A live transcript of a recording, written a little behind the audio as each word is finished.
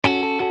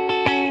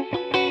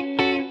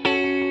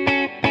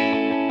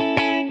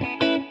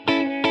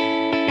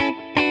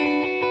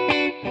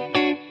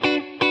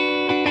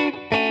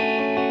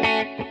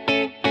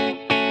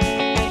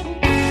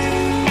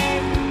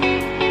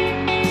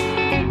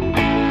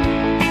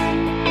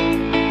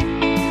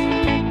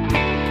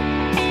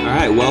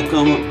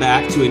welcome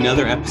back to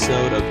another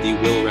episode of the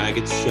Will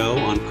Ragatz Show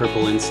on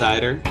Purple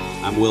Insider.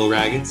 I'm Will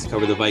Ragatz,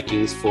 cover the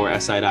Vikings for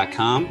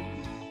SI.com.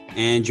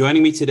 And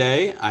joining me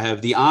today, I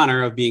have the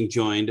honor of being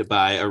joined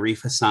by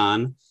Arif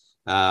Hassan,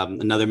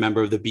 another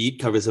member of the beat,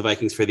 covers the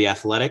Vikings for The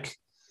Athletic.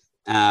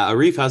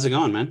 Arif, how's it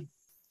going, man?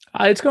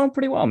 It's going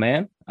pretty well,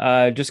 man.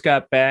 Just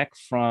got back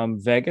from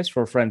Vegas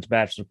for a friend's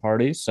bachelor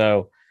party.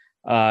 So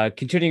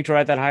continuing to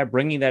ride that high,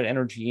 bringing that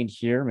energy in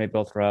here. Maybe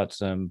I'll throw out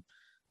some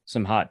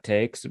hot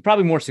takes.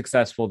 Probably more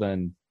successful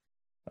than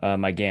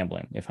my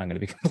gambling, if I'm going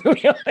to be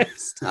completely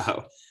honest.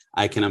 Oh,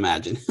 I can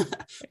imagine.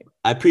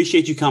 I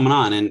appreciate you coming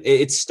on. And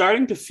it's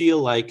starting to feel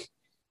like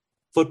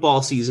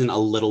football season a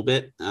little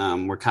bit.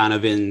 We're kind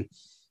of in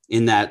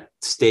that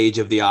stage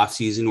of the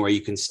offseason where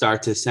you can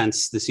start to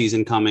sense the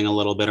season coming a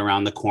little bit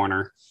around the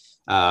corner.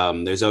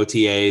 There's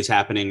OTAs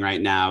happening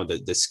right now.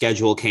 The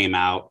schedule came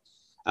out.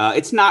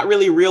 It's not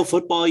really real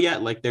football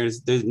yet. Like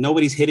there's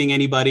nobody's hitting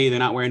anybody. They're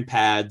not wearing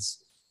pads.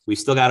 We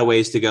still got a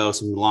ways to go,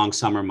 some long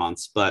summer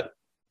months, but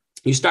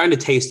you're starting to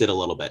taste it a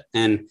little bit.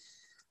 And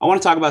I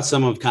want to talk about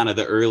some of kind of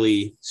the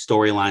early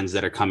storylines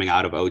that are coming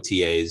out of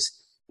OTAs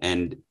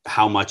and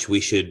how much we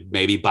should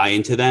maybe buy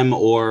into them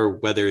or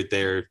whether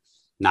they're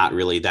not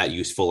really that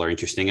useful or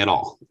interesting at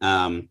all.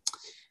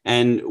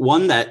 And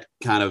one that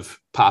kind of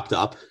popped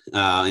up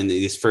in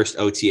this first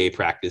OTA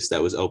practice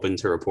that was open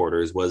to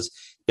reporters was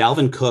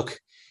Dalvin Cook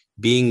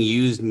being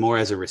used more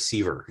as a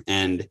receiver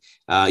and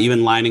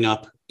even lining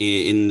up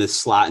in the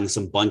slot in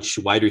some bunch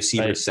wide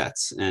receiver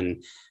sets.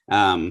 And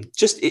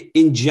just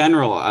in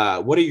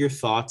general, what are your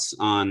thoughts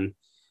on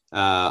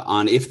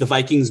if the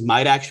Vikings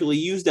might actually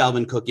use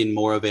Dalvin Cook in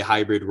more of a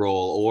hybrid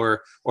role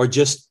or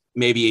just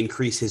maybe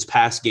increase his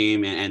pass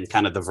game and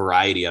kind of the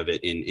variety of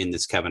it in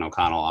this Kevin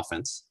O'Connell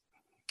offense?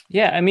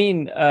 Yeah, I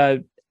mean,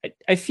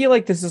 I feel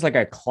like this is like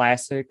a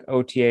classic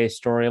OTA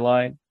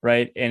storyline,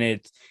 right? And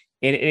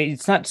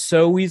it's not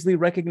so easily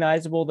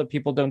recognizable that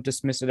people don't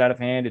dismiss it out of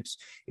hand.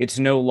 It's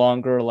no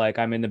longer like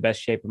I'm in the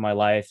best shape of my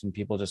life and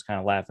people just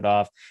kind of laugh it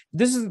off.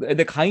 This is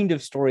the kind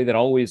of story that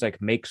always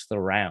like makes the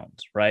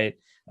rounds, right?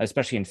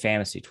 Especially in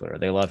fantasy Twitter.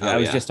 They love it. I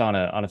was just on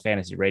a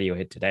fantasy radio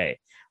hit today,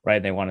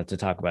 right? They wanted to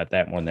talk about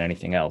that more than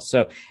anything else.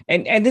 So,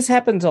 and this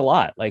happens a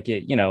lot, like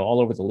all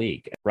over the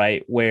league,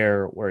 right?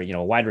 Where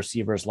a wide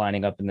receiver is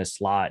lining up in the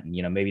slot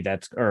and, maybe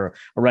or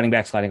a running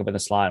back's lining up in the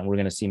slot. And we're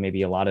going to see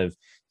maybe a lot of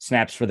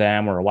snaps for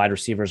them, or a wide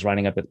receiver is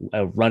lining up at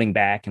a running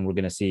back. And we're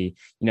going to see,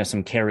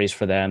 some carries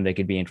for them. They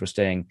could be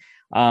interesting.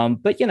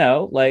 But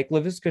like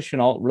Laviska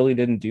Shenault really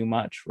didn't do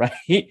much,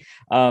 right?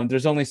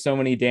 There's only so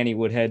many Danny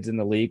Woodheads in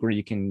the league where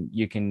you can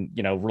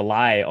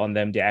rely on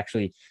them to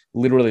actually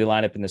literally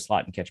line up in the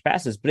slot and catch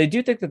passes. But I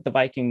do think that the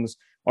Vikings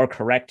are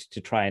correct to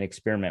try and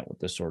experiment with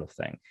this sort of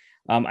thing.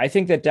 I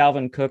think that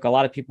Dalvin Cook, a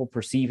lot of people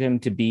perceive him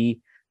to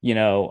be,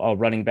 a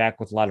running back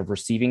with a lot of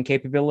receiving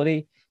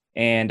capability.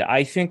 And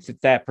I think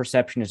that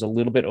perception is a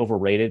little bit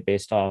overrated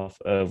based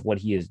off of what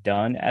he has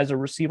done as a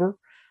receiver.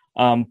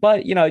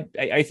 But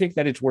I think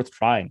that it's worth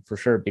trying for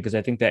sure, because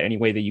I think that any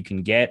way that you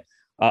can get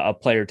a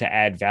player to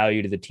add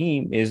value to the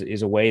team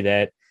is a way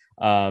that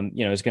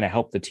is going to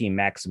help the team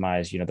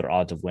maximize their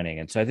odds of winning.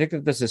 And so I think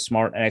that this is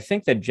smart. And I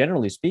think that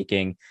generally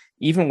speaking,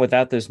 even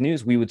without this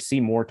news, we would see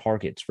more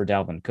targets for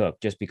Dalvin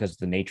Cook just because of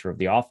the nature of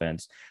the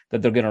offense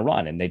that they're going to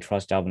run, and they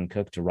trust Dalvin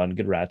Cook to run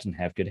good routes and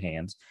have good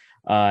hands.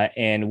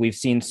 And we've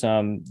seen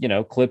some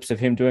clips of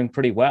him doing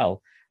pretty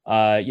well.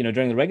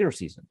 During the regular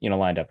season,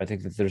 lined up. I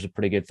think that there's a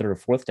pretty good third or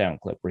fourth down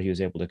clip where he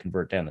was able to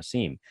convert down the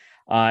seam.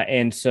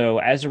 And so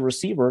as a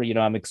receiver,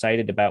 I'm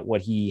excited about what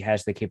he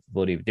has the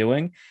capability of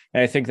doing.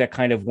 And I think that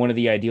kind of one of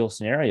the ideal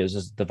scenarios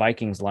is the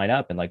Vikings line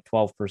up in like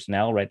 12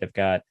 personnel, right? They've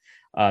got,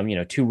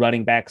 two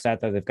running backs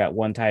out there. They've got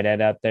one tight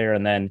end out there.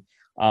 And then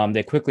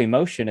they quickly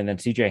motion, and then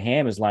CJ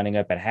Ham is lining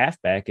up at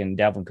halfback and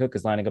Dalvin Cook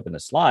is lining up in the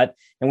slot.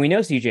 And we know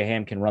CJ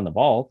Ham can run the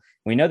ball.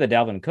 We know that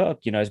Dalvin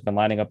Cook, has been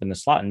lining up in the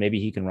slot, and maybe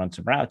he can run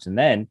some routes. And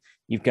then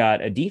you've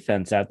got a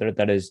defense out there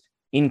that is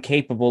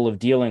incapable of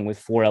dealing with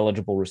four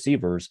eligible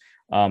receivers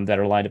that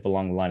are lined up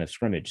along the line of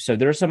scrimmage. So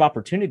there are some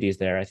opportunities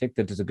there. I think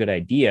that is a good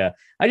idea.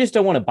 I just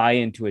don't want to buy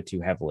into it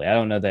too heavily. I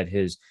don't know that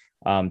his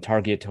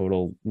target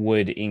total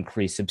would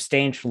increase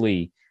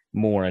substantially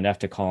more enough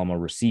to call him a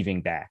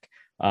receiving back.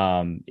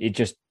 It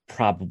just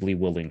probably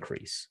will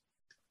increase.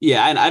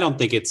 Yeah, and I don't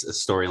think it's a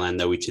storyline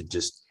that we should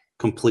just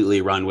completely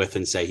run with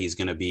and say he's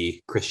going to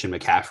be Christian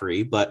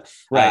McCaffrey. But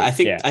right, I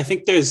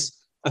think there's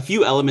a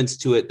few elements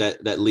to it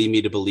that lead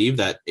me to believe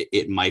that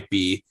it might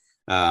be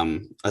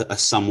a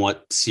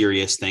somewhat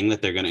serious thing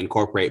that they're going to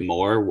incorporate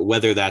more,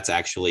 whether that's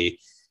actually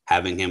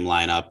having him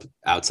line up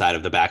outside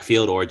of the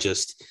backfield or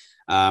just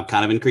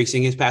kind of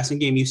increasing his passing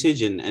game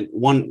usage. And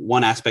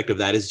one aspect of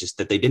that is just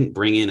that they didn't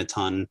bring in a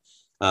ton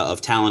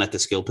of talent at the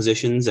skill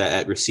positions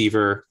at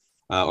receiver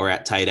or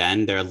at tight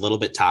end. They're a little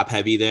bit top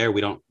heavy there. We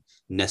don't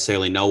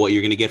necessarily know what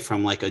you're going to get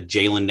from like a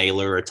Jalen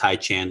Naylor or Ty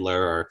Chandler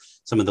or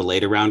some of the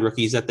later round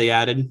rookies that they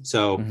added.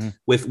 So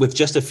with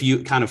just a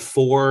few kind of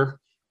 4,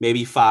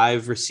 maybe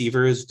 5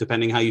 receivers,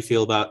 depending how you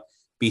feel about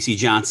BC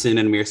Johnson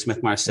and Amir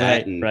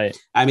Smith-Marset. And right.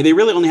 I mean, they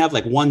really only have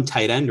like one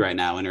tight end right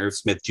now in Irv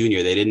Smith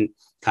Jr. They didn't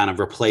kind of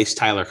replace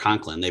Tyler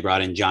Conklin. They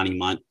brought in Johnny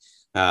Munt,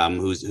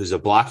 who's a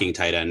blocking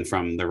tight end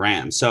from the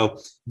Rams. So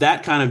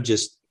that kind of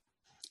just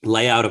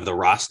layout of the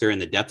roster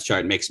and the depth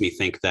chart makes me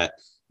think that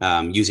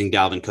using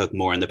Dalvin Cook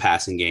more in the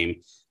passing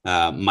game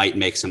might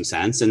make some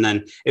sense. And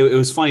then it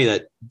was funny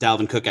that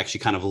Dalvin Cook actually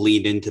kind of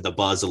leaned into the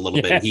buzz a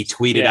little bit. He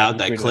tweeted out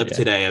that clip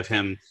today of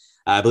him.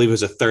 I believe it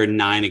was a 3rd and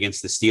 9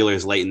 against the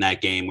Steelers late in that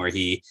game where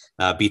he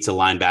beats a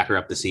linebacker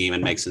up the seam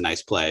and makes a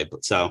nice play.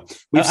 But so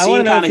we've seen. I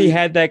want to know if he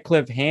had that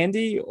clip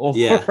handy or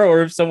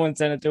if someone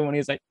sent it to him and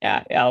he's like,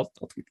 yeah, I'll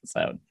tweet this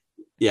out.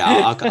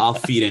 Yeah, I'll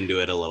feed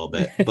into it a little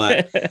bit.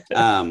 But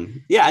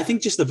I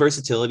think just the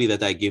versatility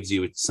that gives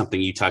you, it's something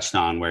you touched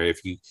on, where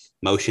if you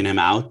motion him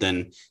out,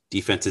 then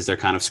defenses are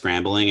kind of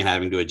scrambling and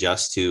having to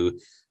adjust to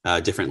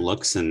different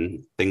looks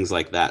and things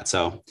like that.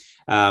 So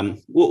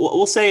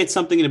we'll say it's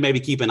something to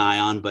maybe keep an eye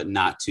on, but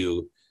not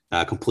to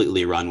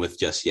completely run with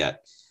just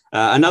yet.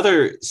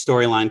 Another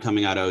storyline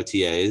coming out of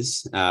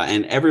OTAs,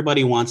 and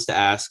everybody wants to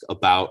ask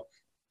about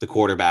the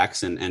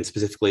quarterbacks and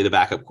specifically the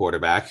backup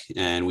quarterback.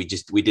 And we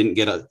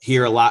didn't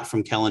hear a lot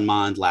from Kellen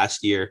Mond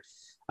last year.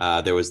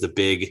 There was the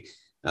big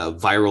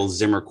viral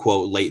Zimmer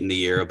quote late in the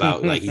year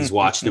about like he's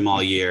watched him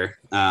all year.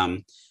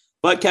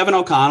 But Kevin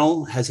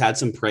O'Connell has had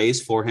some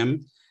praise for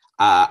him.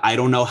 I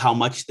don't know how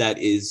much that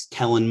is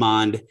Kellen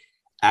Mond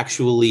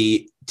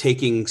actually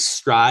taking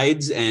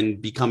strides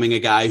and becoming a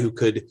guy who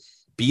could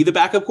be the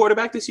backup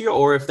quarterback this year,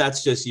 or if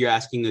that's just you're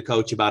asking the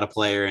coach about a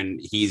player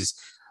and he's,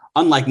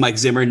 unlike Mike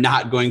Zimmer,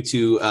 not going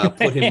to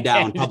put him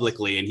down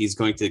publicly, and he's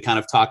going to kind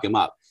of talk him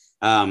up.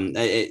 Sean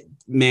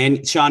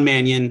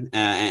Mannion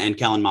and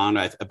Kellen Mond,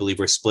 I believe,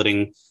 were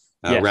splitting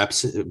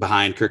reps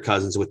behind Kirk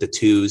Cousins with the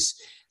twos.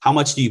 How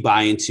much do you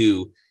buy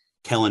into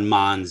Kellen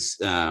Mond's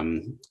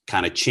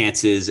kind of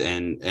chances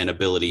and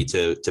ability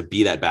to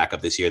be that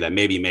backup this year that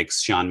maybe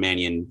makes Sean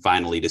Mannion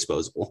finally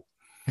disposable?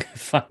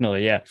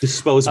 Finally, yeah.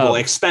 Disposable,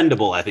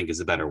 expendable, I think is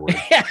a better word.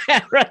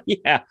 Right,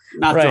 yeah.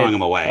 Not throwing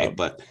him away,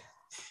 but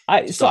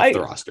off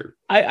the roster.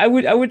 I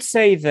would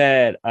say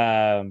that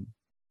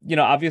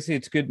obviously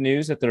it's good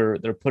news that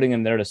they're putting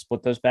him there to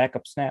split those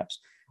backup snaps.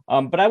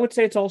 But I would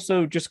say it's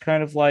also just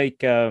kind of like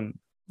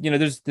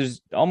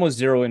there's almost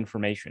zero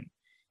information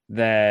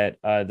that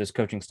this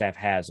coaching staff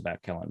has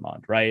about Kellen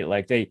Mond, right?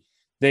 Like they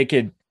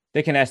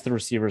can ask the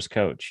receivers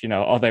coach,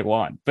 all they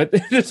want, but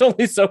there's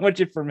only so much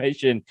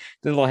information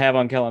that they'll have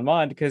on Kellen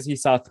Mond because he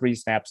saw 3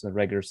 snaps in the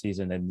regular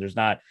season and there's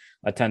not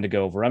a ton to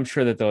go over. I'm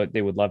sure that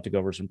they would love to go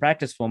over some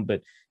practice film,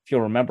 but if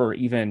you'll remember,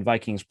 even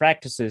Vikings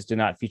practices did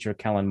not feature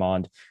Kellen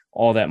Mond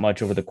all that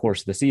much over the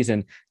course of the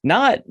season,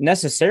 not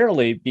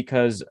necessarily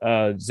because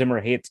Zimmer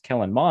hates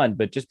Kellen Mond,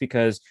 but just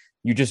because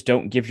you just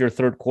don't give your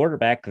third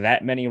quarterback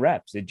that many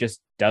reps. It just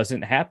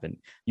doesn't happen.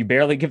 You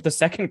barely give the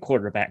second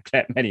quarterback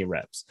that many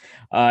reps.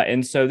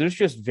 And so there's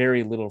just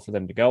very little for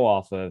them to go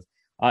off of.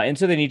 And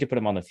so they need to put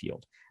him on the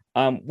field.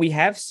 We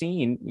have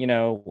seen,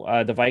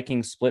 the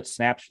Vikings split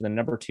snaps for the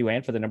number 2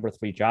 and for the number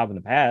 3 job in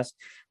the past.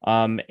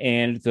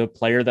 And the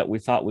player that we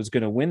thought was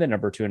going to win the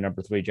number 2 and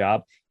number 3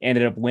 job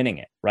ended up winning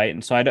it. Right.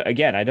 And so I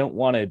don't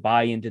want to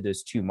buy into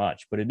this too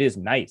much, but it is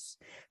nice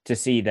to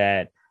see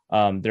that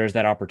there's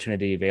that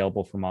opportunity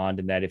available for Mond,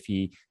 and that if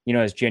he,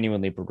 has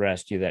genuinely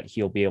progressed that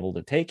he'll be able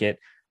to take it.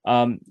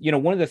 One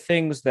of the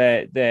things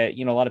that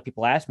a lot of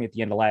people asked me at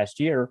the end of last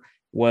year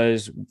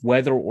was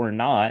whether or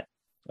not,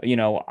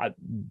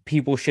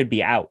 people should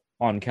be out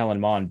on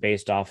Kellen Mond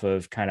based off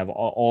of kind of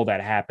all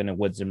that happened and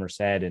what Zimmer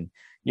said and,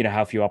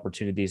 how few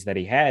opportunities that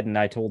he had. And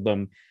I told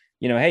them,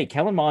 hey,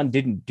 Kellen Mond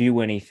didn't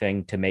do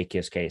anything to make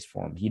his case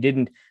for him. He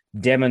didn't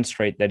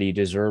demonstrate that he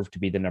deserved to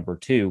be the number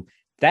 2.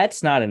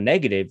 That's not a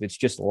negative. It's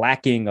just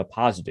lacking a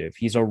positive.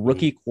 He's a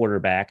rookie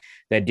quarterback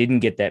that didn't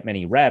get that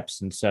many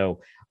reps. And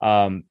so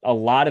a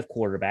lot of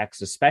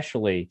quarterbacks,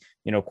 especially,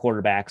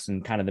 quarterbacks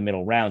in kind of the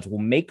middle rounds, will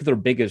make their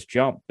biggest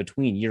jump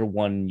between year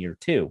 1 and year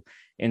 2.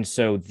 And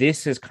so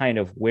this is kind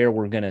of where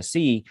we're going to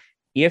see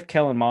if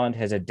Kellen Mond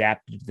has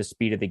adapted to the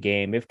speed of the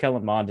game, if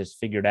Kellen Mond has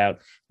figured out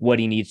what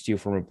he needs to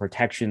from a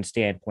protection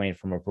standpoint,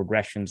 from a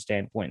progression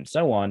standpoint, and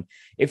so on.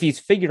 If he's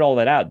figured all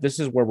that out, this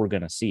is where we're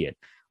going to see it.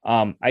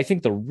 I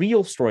think the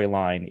real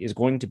storyline is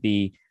going to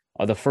be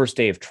the first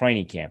day of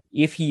training camp.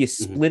 If he is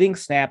splitting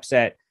snaps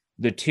at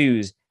the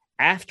 2s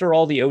after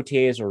all the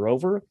OTAs are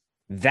over,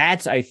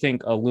 that's, I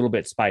think, a little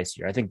bit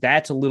spicier. I think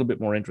that's a little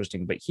bit more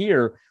interesting. But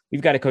here,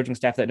 we've got a coaching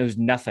staff that knows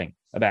nothing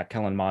about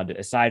Kellen Mond,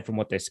 aside from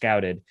what they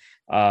scouted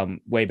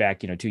way back,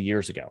 2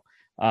 years ago.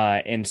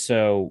 And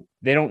so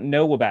they don't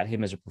know about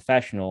him as a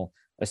professional,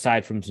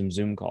 aside from some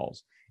Zoom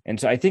calls. And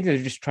so I think they're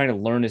just trying to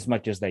learn as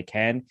much as they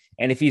can.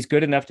 And if he's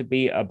good enough to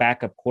be a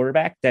backup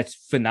quarterback, that's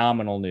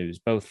phenomenal news,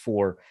 both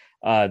for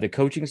the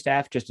coaching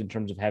staff, just in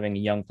terms of having a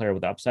young player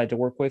with upside to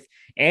work with,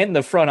 and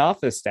the front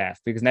office staff,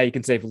 because now you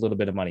can save a little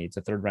bit of money. It's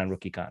a 3rd-round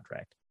rookie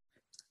contract.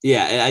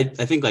 Yeah,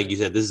 I think, like you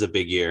said, this is a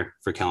big year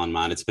for Kellen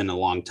Mond. It's been a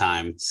long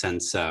time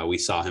since we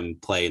saw him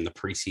play in the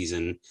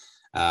preseason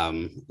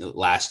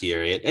last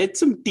year. It had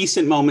some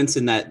decent moments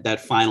in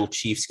that final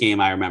Chiefs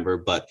game, I remember,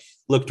 but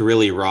looked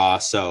really raw.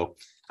 So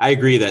I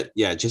agree that,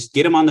 yeah, just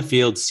get him on the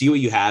field, see what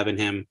you have in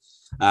him.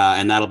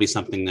 And that'll be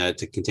something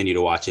to continue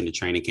to watch into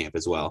training camp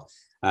as well.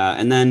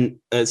 And then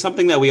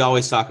something that we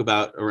always talk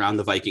about around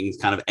the Vikings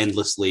kind of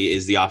endlessly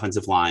is the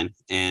offensive line.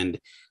 And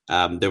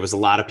there was a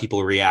lot of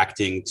people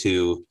reacting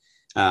to,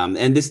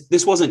 and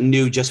this wasn't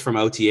new just from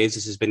OTAs.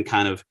 This has been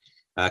kind of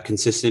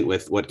consistent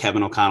with what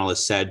Kevin O'Connell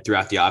has said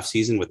throughout the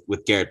offseason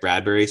with Garrett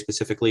Bradbury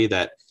specifically,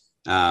 that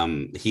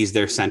he's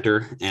their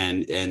center,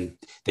 and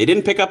they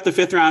didn't pick up the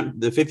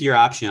fifth year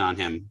option on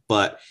him,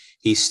 but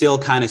he still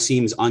kind of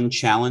seems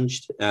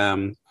unchallenged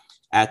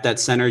at that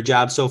center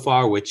job so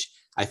far, which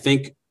I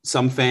think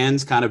some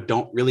fans kind of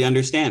don't really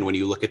understand when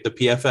you look at the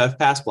PFF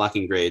pass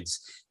blocking grades,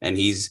 and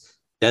he's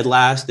dead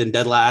last and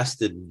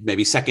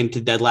maybe second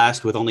to dead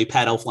last with only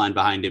Pat Elflein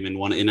behind him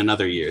in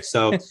another year.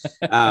 So,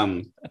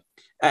 so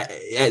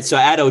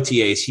at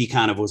OTAs, he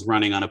kind of was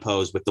running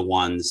unopposed with the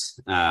ones.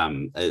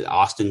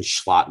 Austin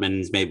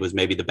Schlottman was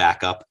maybe the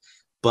backup,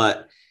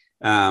 but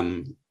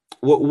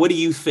what do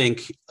you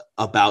think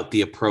about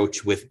the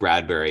approach with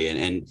Bradbury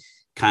and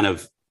kind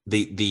of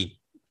the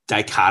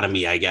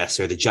dichotomy, I guess,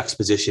 or the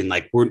juxtaposition?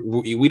 Like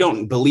we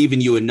don't believe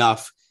in you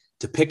enough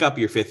to pick up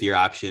your fifth year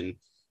option,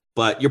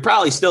 but you're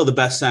probably still the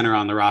best center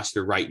on the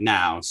roster right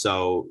now.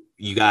 So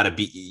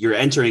you're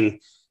entering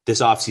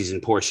this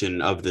offseason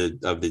portion of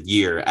the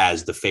year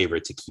as the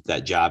favorite to keep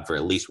that job for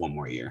at least one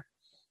more year.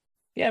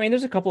 Yeah, I mean,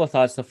 there's a couple of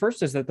thoughts. The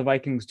first is that the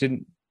Vikings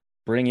didn't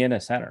bring in a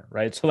center,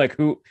 right? So like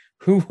who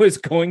was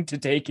going to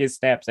take his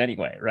snaps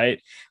anyway,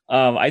 right?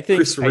 I think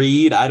Chris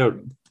Reed,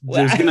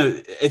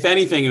 if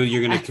anything,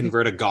 you're gonna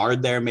convert a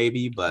guard there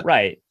maybe, but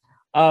right.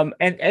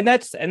 And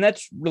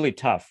that's really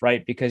tough,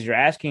 right? Because you're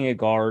asking a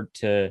guard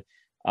to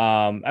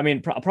I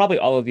mean, probably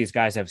all of these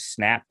guys have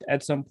snapped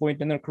at some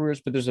point in their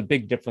careers, but there's a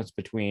big difference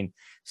between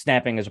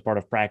snapping as a part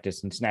of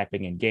practice and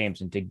snapping in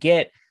games. And to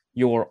get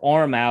your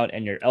arm out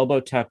and your elbow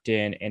tucked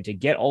in, and to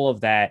get all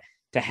of that,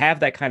 to have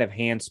that kind of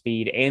hand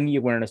speed and the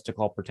awareness to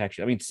call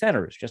protection. I mean,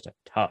 center is just a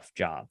tough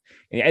job.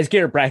 As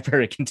Garrett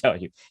Bradbury can tell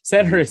you,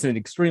 center is an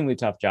extremely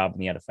tough job in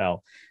the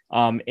NFL.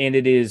 And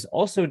it is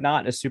also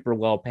not a super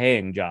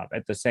well-paying job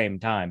at the same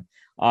time.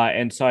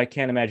 And so I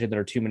can't imagine there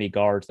are too many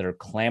guards that are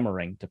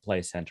clamoring to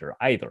play center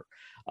either.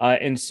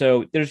 And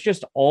so there's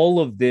just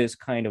all of this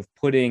kind of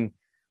putting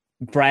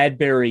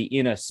Bradbury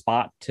in a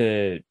spot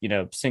to,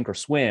 sink or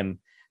swim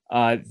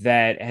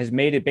that has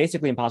made it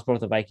basically impossible for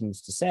the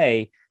Vikings to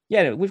say,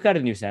 yeah, we've got a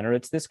new center.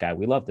 It's this guy.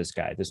 We love this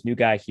guy. This new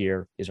guy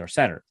here is our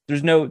center.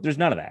 There's none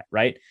of that,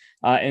 right?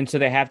 And so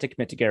they have to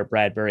commit to Garrett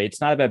Bradbury.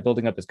 It's not about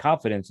building up his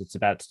confidence. It's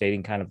about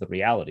stating kind of the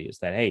reality is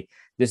that, hey,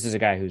 this is a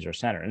guy who's our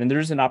center. And then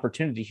there's an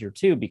opportunity here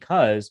too,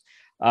 because,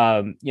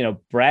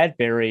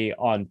 Bradbury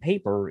on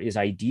paper is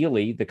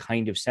ideally the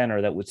kind of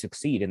center that would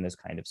succeed in this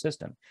kind of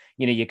system.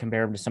 You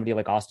compare him to somebody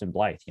like Austin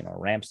Blythe, a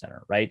Ram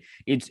center, right?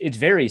 It's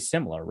very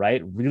similar,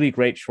 right? Really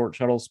great short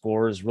shuttle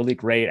scores, really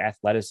great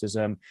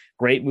athleticism,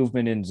 great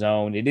movement in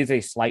zone. It is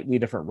a slightly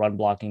different run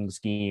blocking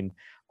scheme.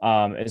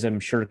 As I'm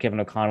sure Kevin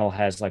O'Connell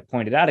has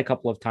pointed out a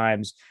couple of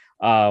times,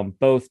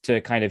 both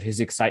to kind of his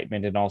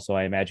excitement and also,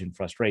 I imagine,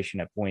 frustration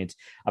at points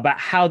about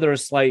how there are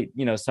slight,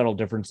 subtle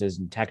differences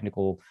in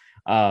technical,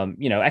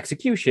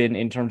 execution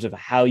in terms of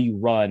how you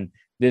run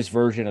this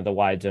version of the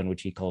wide zone,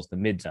 which he calls the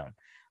mid zone.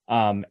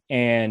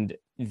 And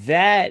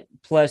that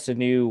plus a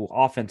new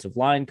offensive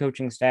line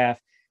coaching staff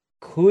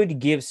could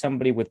give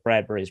somebody with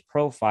Bradbury's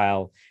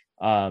profile,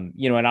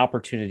 an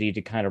opportunity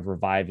to kind of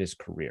revive his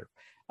career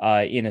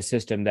in a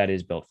system that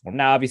is built for him.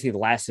 Now, obviously, the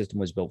last system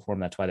was built for him.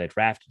 That's why they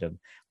drafted him.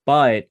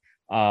 But,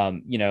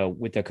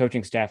 with the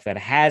coaching staff that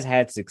has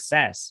had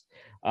success,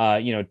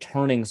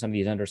 turning some of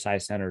these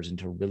undersized centers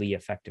into really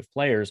effective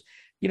players,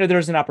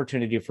 there's an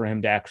opportunity for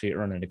him to actually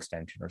earn an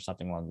extension or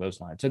something along those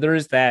lines. So there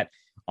is that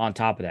on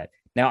top of that.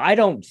 Now, I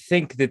don't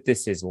think that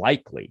this is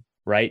likely,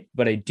 right?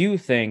 But I do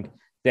think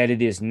that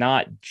it is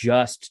not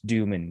just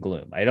doom and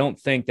gloom. I don't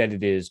think that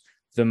it is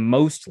the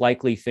most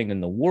likely thing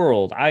in the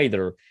world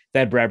either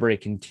that Bradbury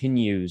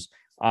continues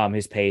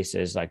his pace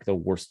as the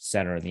worst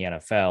center in the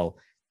NFL,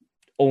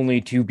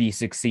 only to be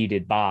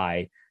succeeded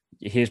by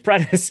his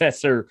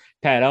predecessor,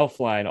 Pat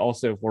Elflein,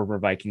 also former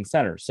Viking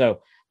center.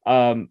 So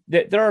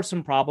there are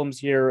some problems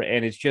here,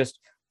 and it's just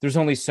there's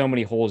only so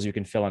many holes you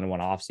can fill in one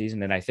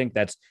offseason, and I think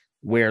that's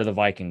where the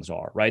Vikings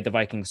are, right? The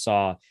Vikings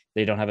saw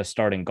they don't have a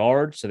starting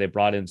guard, so they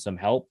brought in some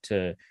help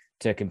to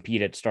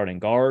compete at starting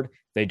guard.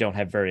 They don't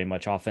have very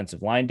much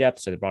offensive line depth,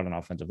 so they brought in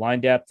offensive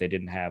line depth. They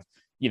didn't have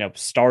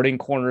starting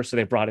corners, so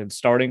they brought in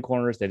starting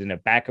corners. They didn't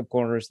have backup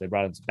corners, so they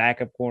brought in some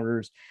backup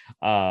corners.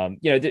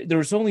 There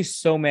was only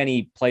so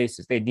many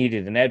places. They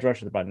needed an edge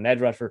rusher, they brought an edge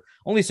rusher.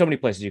 Only so many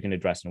places you can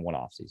address in one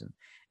offseason.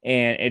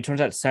 And it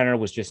turns out center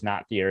was just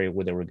not the area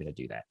where they were going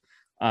to do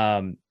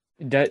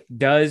that.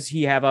 Does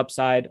he have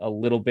upside? A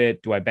little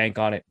bit. Do I bank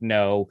on it?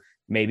 No.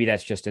 Maybe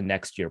that's just a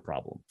next year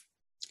problem.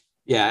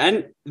 Yeah,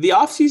 and the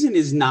offseason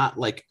is not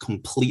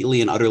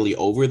completely and utterly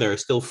over. There are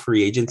still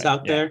free agents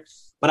out there.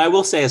 But I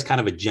will say, as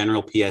kind of a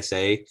general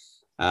PSA,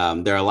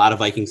 There are a lot of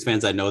Vikings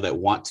fans I know that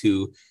want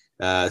to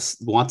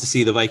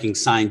see the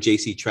Vikings sign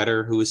JC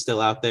Tretter, who is still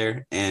out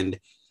there. And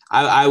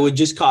I would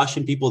just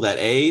caution people that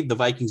the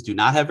Vikings do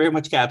not have very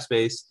much cap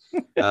space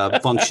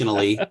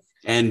functionally.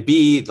 And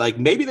B, like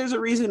maybe there's a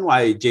reason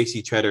why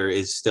JC Tretter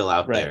is still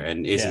out there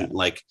and isn't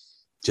like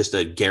just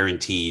a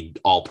guaranteed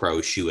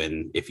all-pro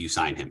shoe-in if you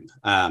sign him.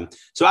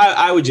 So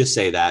I would just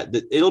say that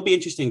it'll be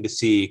interesting to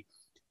see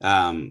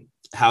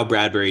how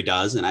Bradbury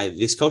does. And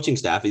this coaching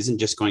staff isn't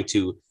just going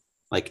to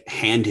like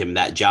hand him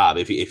that job.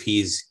 If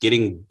he's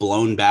getting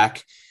blown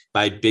back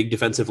by big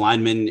defensive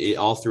linemen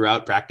all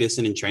throughout practice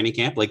and in training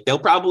camp, like they'll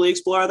probably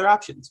explore other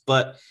options.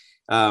 But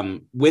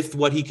with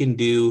what he can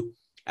do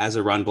as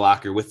a run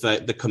blocker, with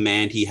the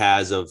command he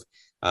has of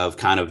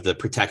kind of the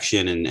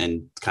protection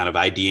and kind of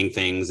IDing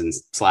things and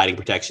sliding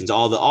protections,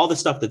 all the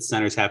stuff that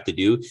centers have to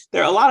do,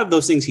 there are a lot of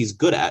those things he's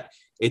good at.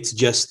 It's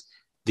just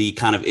the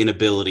kind of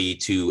inability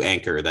to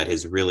anchor that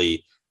has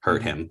really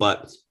hurt him.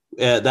 But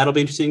that'll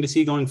be interesting to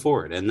see going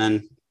forward. And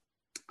then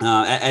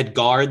at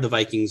guard, the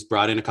Vikings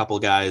brought in a couple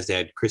of guys. They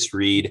had Chris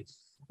Reed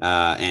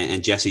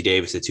and Jesse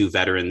Davis, the two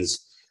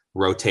veterans,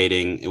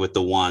 rotating with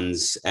the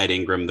ones. Ed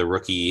Ingram, the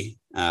rookie,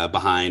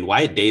 behind.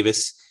 Wyatt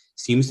Davis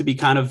seems to be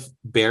kind of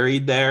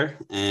buried there.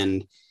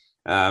 And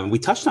we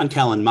touched on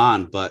Kellen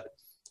Mond, but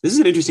this is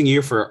an interesting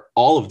year for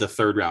all of the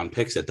third round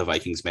picks that the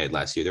Vikings made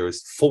last year. There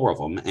was 4 of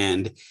them,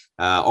 and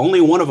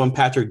only one of them,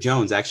 Patrick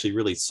Jones, actually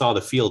really saw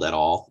the field at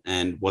all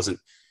and wasn't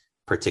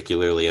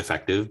particularly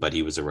effective, but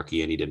he was a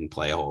rookie and he didn't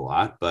play a whole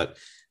lot. But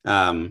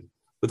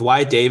with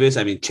Wyatt Davis,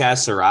 I mean,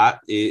 Chaz Surratt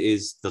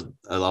is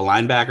a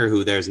linebacker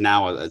who there's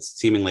now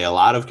seemingly a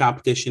lot of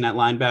competition at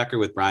linebacker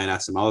with Brian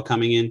Asamoah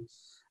coming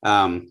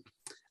in.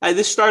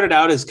 This started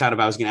out as kind of,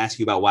 I was going to ask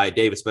you about Wyatt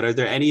Davis, but are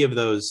there any of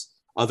those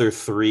other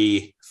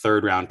 3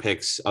 third round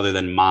picks other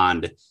than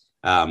Mond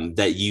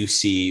that you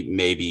see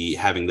maybe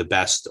having the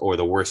best or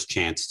the worst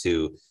chance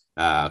to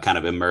kind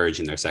of emerge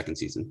in their second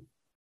season?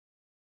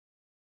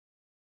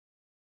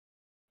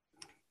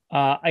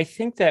 I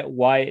think that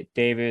Wyatt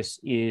Davis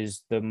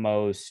is the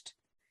most,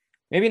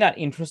 maybe not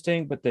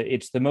interesting, but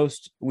it's the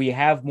most, we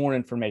have more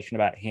information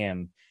about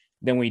him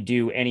than we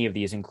do any of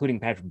these, including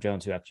Patrick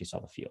Jones, who actually saw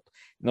the field.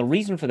 And the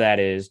reason for that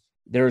is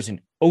there's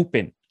an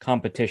open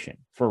competition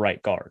for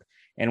right guard,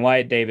 and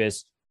Wyatt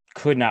Davis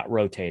could not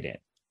rotate in,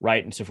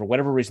 right? And so for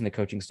whatever reason, the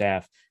coaching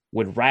staff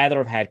would rather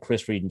have had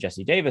Chris Reed and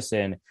Jesse Davis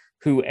in,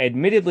 who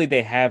admittedly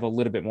they have a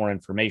little bit more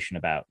information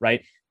about,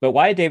 right? But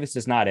Wyatt Davis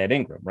is not Ed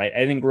Ingram, right?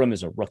 Ed Ingram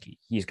is a rookie.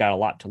 He's got a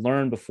lot to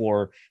learn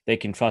before they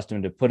can trust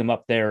him to put him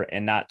up there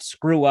and not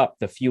screw up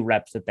the few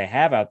reps that they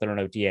have out there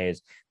in OTAs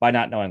by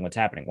not knowing what's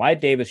happening.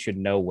 Wyatt Davis should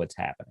know what's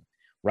happening,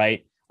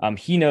 right?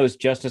 He knows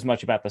just as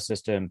much about the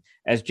system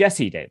as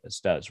Jesse Davis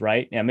does,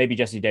 right? Now, maybe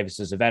Jesse Davis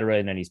is a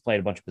veteran and he's played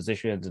a bunch of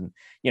positions and,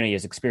 he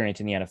has experience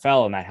in the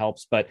NFL and that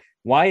helps. But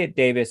Wyatt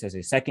Davis, as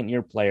a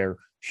second-year player,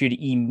 should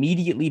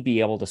immediately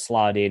be able to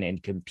slot in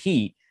and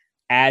compete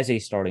as a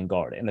starting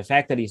guard. And the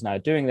fact that he's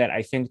not doing that,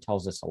 I think,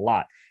 tells us a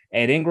lot.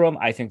 Ed Ingram,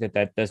 I think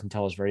that doesn't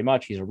tell us very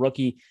much. He's a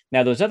rookie.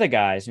 Now, those other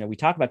guys, we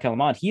talk about Kellen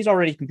Mond, he's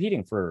already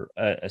competing for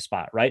a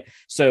spot, right?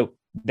 So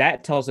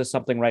that tells us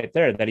something right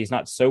there, that he's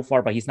not so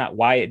far, but he's not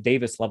Wyatt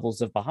Davis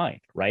levels of behind,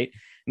 right?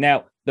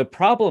 Now, the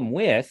problem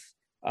with,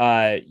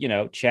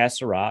 Chaz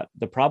Surratt,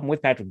 the problem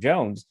with Patrick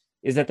Jones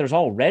is that there's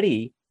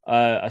already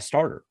a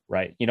starter,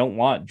 right? You don't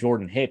want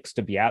Jordan Hicks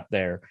to be out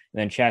there and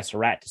then Chaz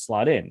Surratt to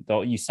slot in.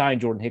 Though you sign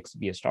Jordan Hicks to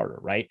be a starter,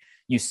 right?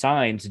 You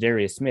sign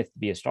Za'Darius Smith to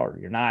be a starter.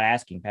 You're not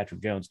asking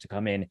Patrick Jones to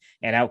come in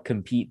and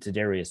outcompete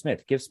Za'Darius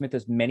Smith. Give Smith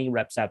as many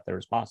reps out there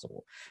as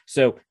possible.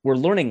 So we're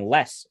learning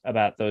less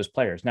about those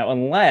players now,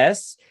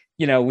 unless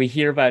we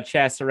hear about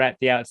Chaz Surratt,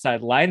 the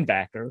outside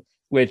linebacker,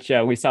 which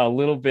we saw a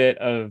little bit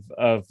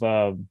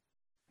of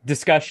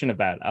discussion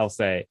about, I'll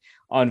say,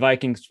 on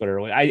Vikings Twitter,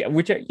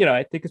 which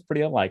I think is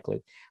pretty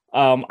unlikely.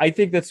 I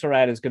think that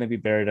Surratt is going to be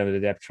buried under the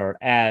depth chart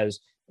as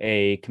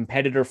a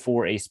competitor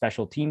for a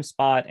special team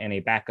spot and a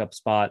backup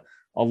spot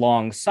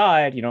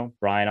alongside,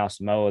 Brian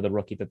Asamoah, the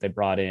rookie that they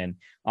brought in,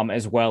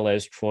 as well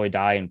as Troy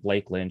Dye and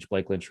Blake Lynch.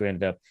 Blake Lynch, who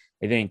ended up,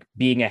 I think,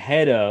 being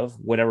ahead of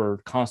whatever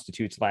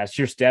constitutes last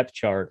year's depth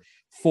chart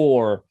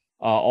for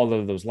all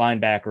of those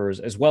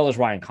linebackers, as well as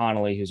Ryan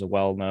Connolly, who's a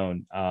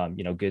well-known,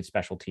 good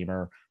special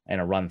teamer and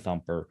a run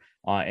thumper,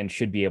 and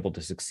should be able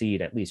to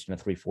succeed at least in a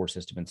 3-4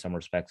 system in some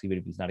respects, even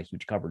if he's not a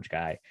huge coverage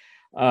guy.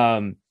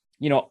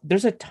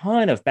 There's a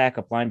ton of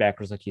backup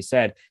linebackers, like you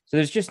said, so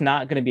there's just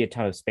not going to be a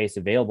ton of space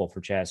available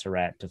for Chaz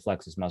Surratt to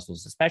flex his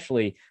muscles,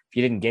 especially if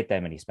you didn't get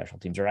that many special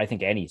teams, or I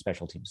think any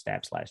special team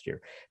snaps last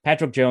year.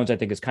 Patrick Jones, I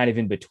think, is kind of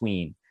in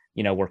between,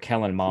 where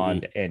Kellen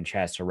Mond and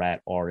Chaz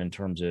Surratt are in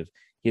terms of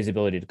his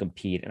ability to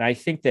compete. And I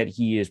think that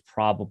he is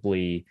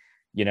probably,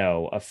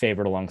 a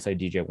favorite alongside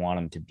DJ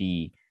Wonnum to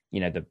be,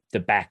 the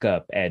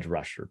backup edge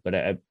rusher.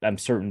 But I'm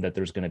certain that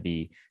there's going to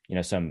be,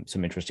 some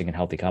interesting and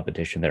healthy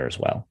competition there as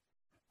well.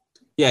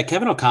 Yeah,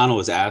 Kevin O'Connell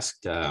was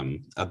asked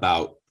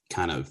about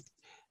kind of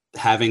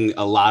having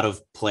a lot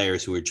of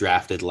players who were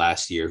drafted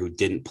last year who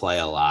didn't play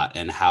a lot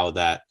and how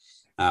that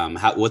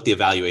what the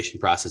evaluation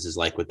process is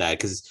like with that,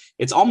 because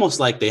it's almost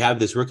like they have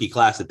this rookie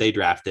class that they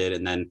drafted,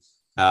 and then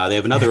they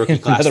have another rookie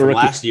class from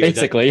last year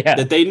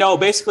that they know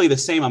basically the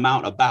same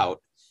amount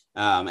about.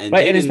 And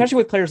especially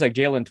with players like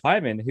Jalen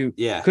Twyman, who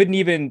couldn't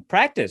even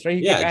practice,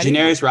 right?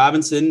 Janarius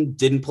Robinson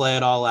didn't play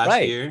at all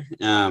last year.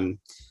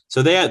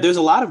 So there's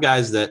a lot of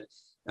guys that,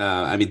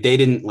 they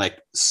didn't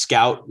like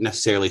scout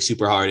necessarily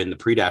super hard in the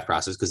pre-draft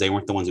process because they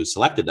weren't the ones who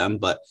selected them.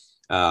 But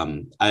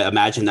I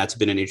imagine that's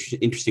been an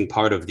interesting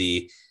part of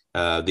the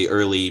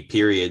early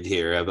period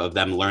here of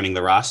them learning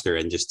the roster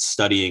and just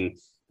studying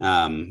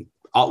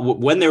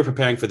when they were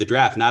preparing for the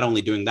draft, not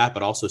only doing that,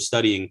 but also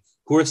studying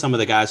who are some of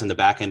the guys on the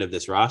back end of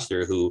this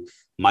roster who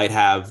might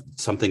have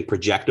something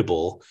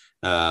projectable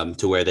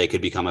to where they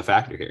could become a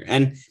factor here.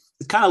 And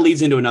it kind of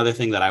leads into another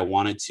thing that I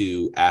wanted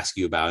to ask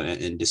you about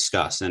and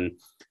discuss. And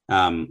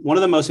one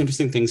of the most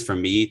interesting things for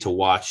me to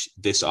watch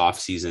this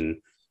offseason,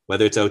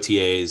 whether it's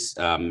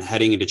OTAs,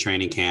 heading into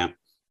training camp,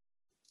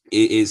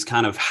 is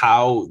kind of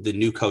how the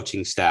new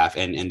coaching staff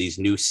and these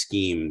new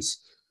schemes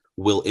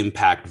will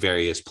impact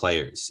various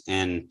players,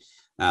 and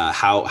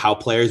how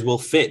players will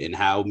fit and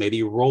how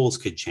maybe roles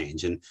could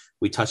change. And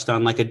we touched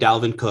on like a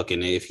Dalvin Cook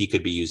and if he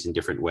could be used in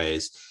different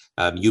ways.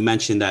 You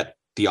mentioned that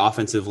the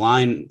offensive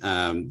line,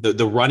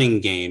 the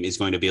running game is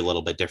going to be a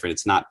little bit different.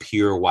 It's not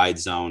pure wide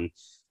zone.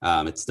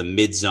 It's the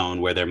mid zone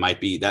where there might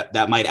be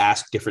that might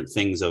ask different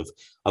things of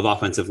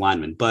offensive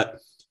linemen. But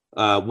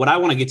what I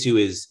want to get to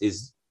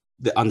is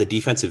on the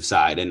defensive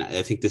side. And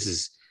I think this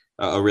is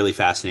a really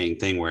fascinating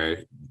thing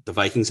where the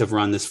Vikings have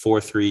run this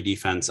 4-3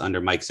 defense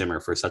under Mike Zimmer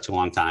for such a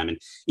long time. And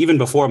even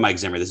before Mike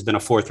Zimmer, this has been a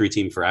 4-3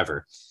 team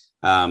forever.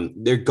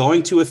 They're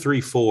going to a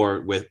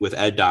 3-4 with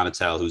Ed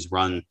Donatel, who's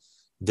run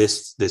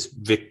this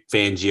Vic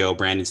Fangio,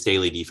 Brandon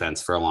Staley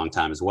defense for a long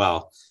time as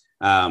well.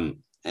 And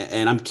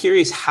I'm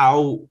curious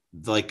how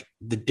like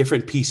the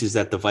different pieces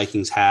that the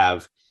Vikings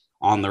have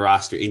on the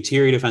roster,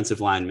 interior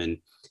defensive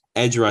linemen,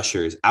 edge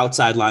rushers,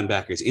 outside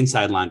linebackers,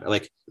 inside linebackers,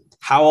 like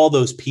how all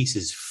those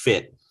pieces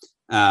fit.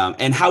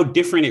 And how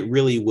different it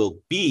really will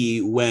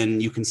be when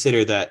you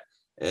consider that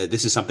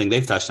this is something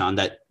they've touched on,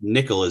 that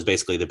nickel is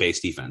basically the base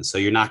defense. So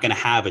you're not going to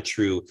have a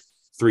true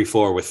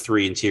 3-4 with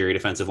 3 interior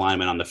defensive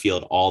linemen on the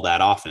field all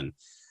that often.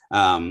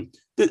 I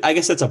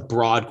guess that's a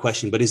broad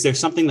question, but is there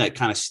something that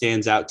kind of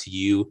stands out to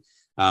you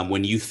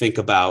when you think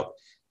about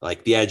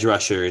like the edge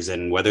rushers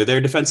and whether they're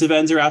defensive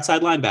ends or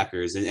outside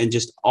linebackers and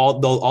just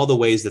all the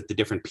ways that the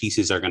different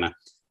pieces are going to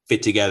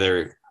fit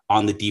together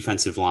on the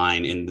defensive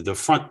line? And the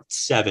front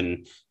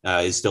seven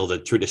is still the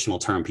traditional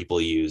term people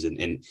use,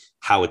 and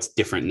how it's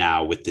different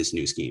now with this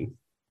new scheme.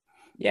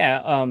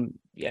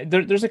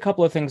 There's a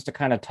couple of things to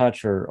kind of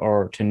touch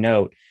or to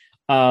note.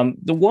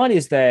 The one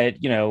is that,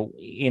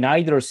 in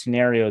either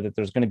scenario that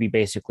there's going to be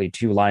basically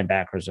 2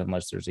 linebackers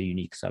unless there's a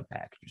unique sub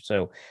package.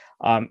 So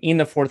in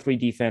the 4-3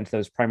 defense, that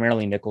was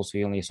primarily nickel. So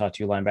you only saw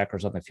 2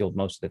 linebackers on the field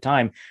most of the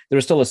time. There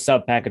was still a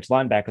sub package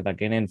linebacker that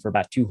got in for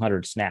about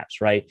 200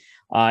 snaps. Right.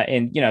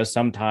 And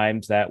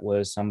sometimes that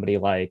was somebody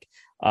like,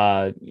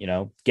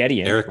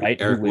 Gideon,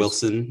 Eric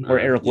Wilson.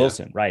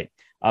 Wilson. Right.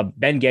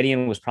 Ben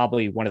Gideon was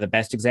probably one of the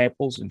best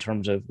examples in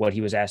terms of what he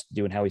was asked to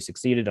do and how he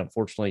succeeded.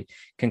 Unfortunately,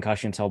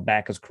 concussions held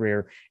back his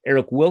career.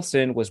 Eric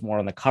Wilson was more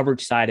on the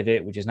coverage side of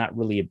it, which is not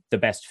really the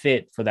best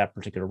fit for that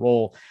particular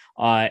role.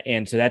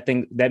 And so that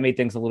made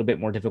things a little bit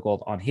more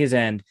difficult on his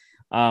end.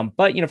 But,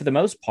 for the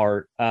most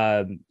part,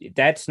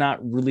 that's not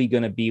really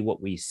going to be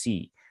what we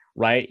see,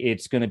 right?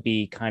 It's going to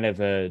be kind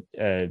of a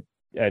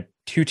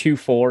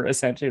 2-2-4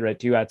 essentially, right?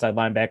 2 outside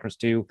linebackers,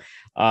 2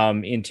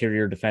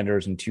 interior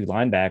defenders, and 2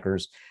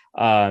 linebackers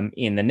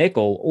in the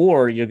nickel,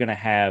 or you're going to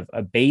have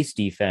a base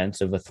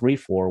defense of a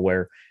 3-4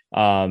 where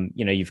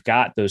you've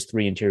got those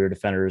 3 interior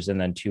defenders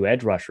and then 2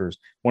 edge rushers.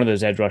 One of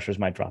those edge rushers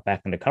might drop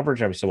back into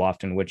coverage every so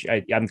often, which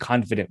I'm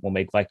confident will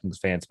make Vikings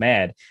fans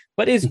mad,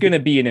 but is going to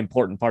be an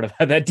important part of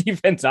how that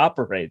defense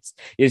operates.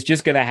 It's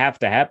just going to have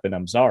to happen.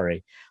 I'm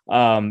sorry.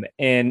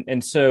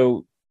 And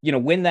so,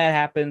 when that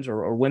happens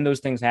or when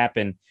those things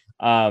happen,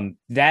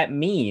 that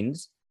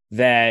means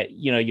that,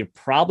 you're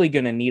probably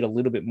going to need a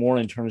little bit more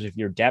in terms of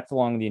your depth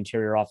along the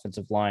interior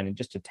offensive line and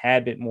just a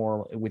tad bit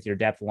more with your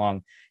depth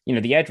along,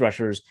 the edge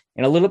rushers,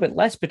 and a little bit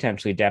less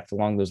potentially depth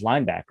along those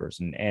linebackers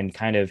and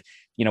kind of,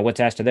 what's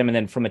asked of them. And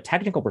then from a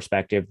technical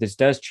perspective, this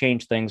does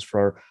change things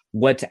for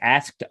what's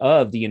asked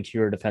of the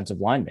interior defensive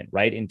lineman,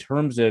 right? In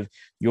terms of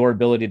your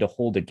ability to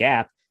hold a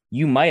gap,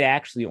 you might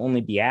actually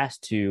only be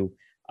asked to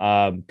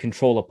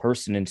control a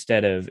person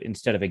instead of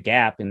a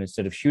gap, and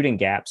instead of shooting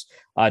gaps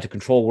to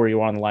control where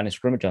you are on the line of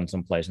scrimmage on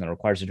some place. And that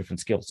requires a different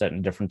skill set and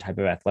a different type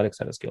of athletic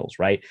set of skills,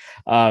 right?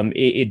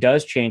 It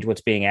does change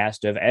what's being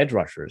asked of edge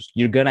rushers.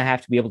 You're going to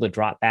have to be able to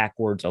drop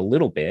backwards a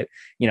little bit.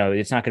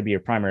 It's not going to be your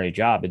primary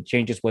job. It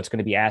changes what's going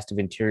to be asked of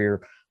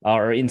interior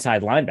or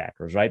inside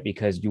linebackers, right?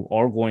 Because you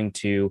are going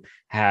to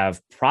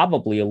have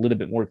probably a little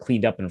bit more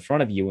cleaned up in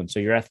front of you. And so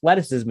your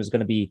athleticism is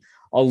going to be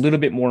a little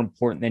bit more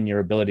important than your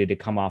ability to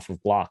come off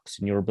of blocks,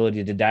 and your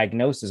ability to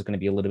diagnose is going to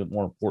be a little bit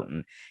more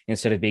important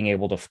instead of being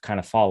able to kind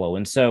of follow.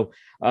 And so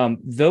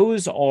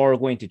those are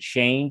going to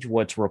change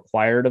what's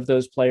required of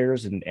those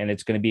players. And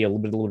it's going to be a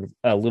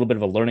little bit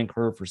of a learning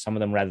curve for some of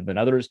them rather than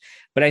others.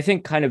 But I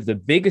think kind of the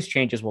biggest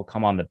changes will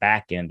come on the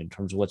back end in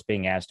terms of what's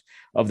being asked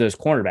of those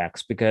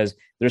cornerbacks, because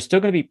they're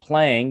still going to be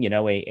playing,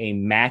 a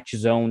match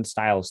zone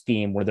style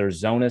scheme where their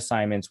zone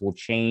assignments will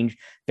change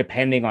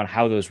depending on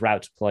how those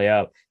routes play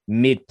out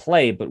mid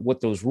play. But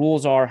what those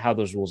rules are, how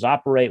those rules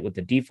operate, what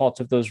the defaults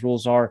of those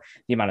rules are,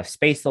 the amount of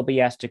space they'll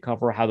be asked to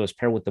cover, how those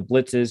pair with the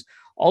blitzes,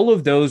 all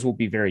of those will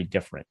be very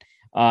different.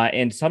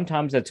 And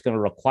sometimes that's going to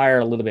require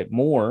a little bit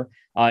more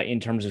in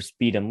terms of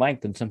speed and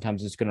length, and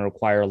sometimes it's going to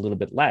require a little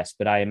bit less.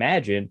 But I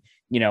imagine,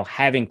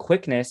 having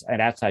quickness at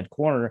outside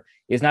corner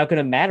is not going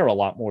to matter a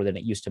lot more than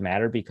it used to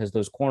matter, because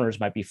those corners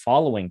might be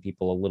following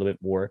people a little bit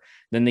more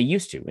than they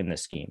used to in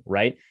this scheme,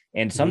 right?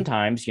 And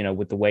sometimes,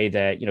 with the way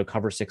that,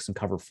 cover 6 and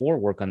cover 4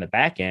 work on the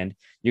back end,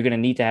 you're going to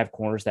need to have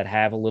corners that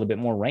have a little bit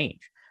more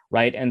range.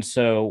 Right. And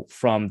so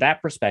from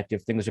that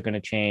perspective, things are going to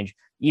change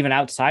even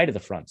outside of the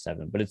front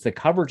seven. But it's the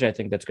coverage, I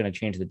think, that's going to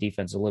change the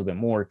defense a little bit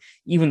more,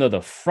 even though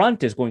the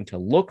front is going to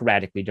look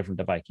radically different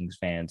to Vikings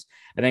fans.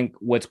 I think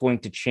what's going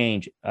to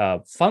change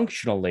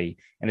functionally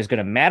and is going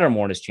to matter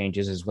more in its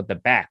changes is what the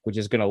back, which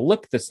is going to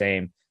look the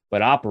same,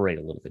 but operate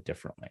a little bit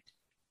differently.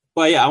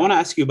 Well, yeah, I want to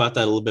ask you about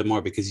that a little bit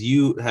more, because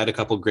you had a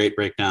couple great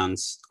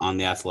breakdowns on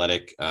The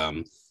Athletic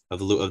of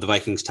the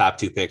Vikings' top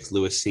 2 picks,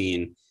 Lewis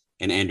Cine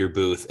and Andrew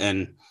Booth.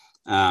 And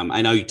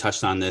I know you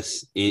touched on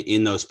this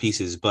in those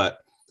pieces, but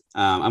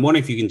I'm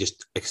wondering if you can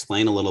just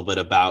explain a little bit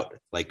about,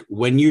 like,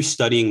 when you're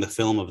studying the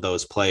film of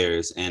those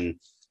players and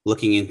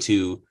looking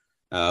into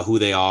who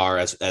they are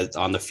as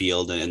on the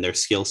field and their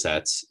skill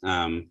sets.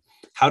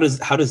 How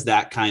does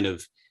that kind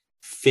of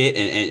fit,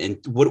 and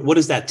what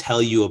does that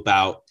tell you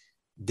about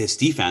this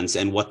defense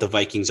and what the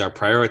Vikings are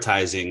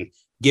prioritizing,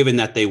 given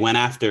that they went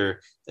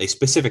after a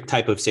specific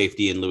type of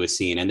safety in Lewis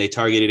Cine and they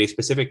targeted a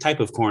specific type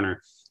of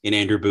corner in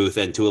Andrew Booth,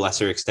 and to a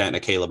lesser extent, a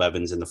Caleb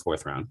Evans in the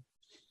 4th round?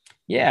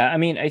 Yeah, I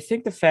mean, I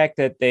think the fact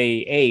that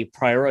they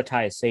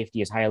prioritize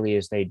safety as highly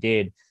as they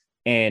did,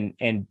 and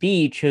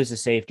B, chose a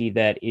safety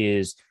that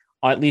is,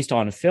 at least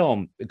on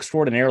film,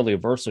 extraordinarily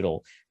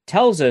versatile,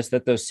 tells us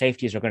that those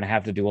safeties are going to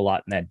have to do a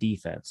lot in that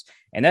defense.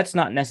 And that's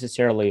not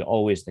necessarily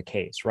always the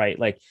case, right?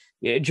 Like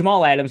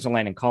Jamal Adams and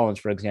Landon Collins,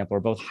 for example,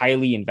 are both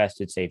highly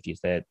invested safeties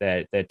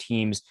that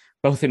teams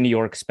both in New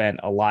York spent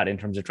a lot in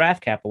terms of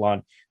draft capital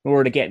on in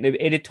order to get.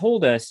 It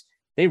told us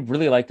they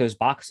really like those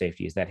box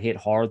safeties that hit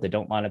hard, that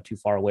don't line up too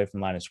far away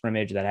from line of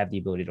scrimmage, that have the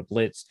ability to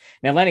blitz.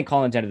 Now, Landon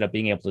Collins ended up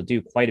being able to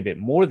do quite a bit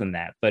more than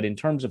that. But in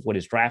terms of what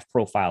his draft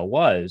profile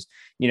was,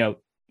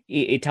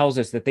 it tells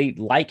us that they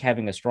like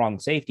having a strong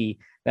safety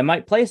that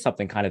might play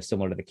something kind of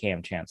similar to the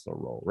Cam Chancellor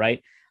role,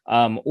 right?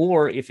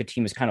 Or if a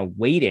team is kind of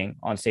waiting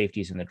on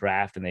safeties in the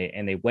draft and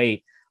they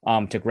wait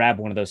to grab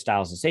one of those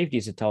styles of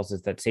safeties, it tells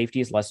us that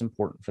safety is less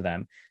important for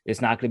them.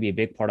 It's not going to be a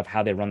big part of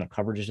how they run the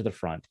coverages to the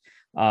front.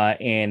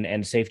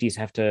 And safeties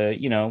have to,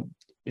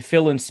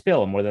 fill and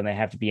spill more than they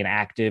have to be an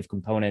active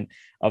component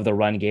of the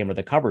run game or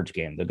the coverage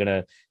game. They're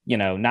going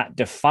to, not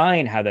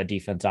define how that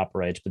defense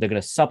operates, but they're going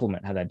to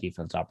supplement how that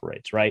defense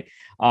operates. Right.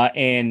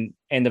 And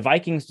the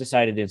Vikings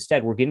decided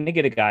instead, we're going to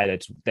get a guy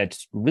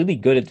that's really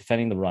good at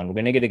defending the run. We're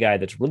going to get a guy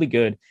that's really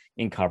good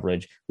in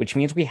coverage, which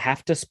means we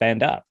have to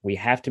spend up. We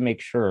have to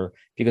make sure,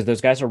 because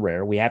those guys are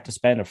rare, we have to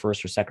spend a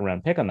 1st or 2nd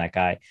round pick on that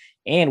guy.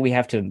 And we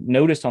have to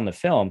notice on the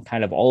film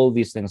kind of all of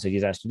these things that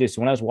he's asked to do. So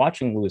when I was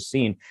watching Lewis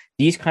Cine,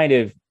 these kind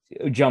of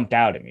jumped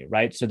out at me,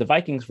 right? So the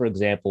Vikings, for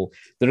example,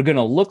 that are going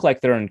to look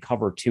like they're in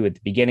cover 2 at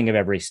the beginning of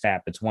every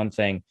snap. It's one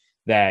thing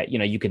that,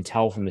 you can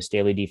tell from the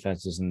Staley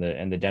defenses and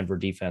the Denver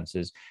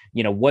defenses,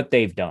 what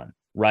they've done,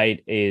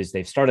 right, is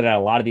they've started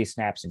out a lot of these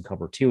snaps in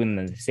cover 2, and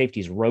then the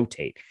safeties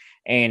rotate.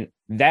 And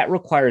that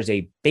requires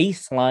a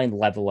baseline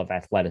level of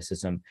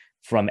athleticism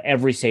from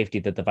every safety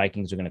that the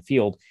Vikings are going to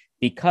field,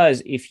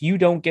 because if you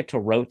don't get to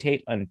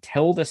rotate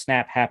until the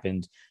snap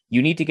happens,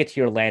 you need to get to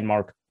your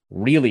landmark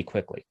really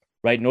quickly.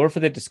 Right. In order for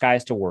the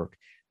disguise to work,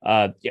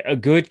 a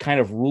good kind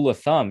of rule of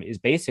thumb is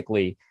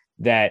basically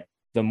that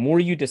the more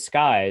you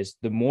disguise,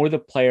 the more the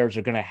players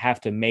are going to have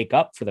to make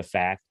up for the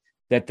fact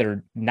that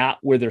they're not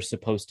where they're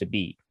supposed to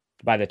be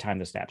by the time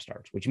the snap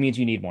starts, which means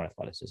you need more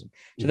athleticism.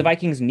 So the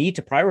Vikings need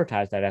to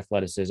prioritize that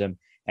athleticism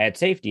at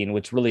safety. And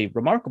what's really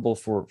remarkable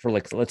for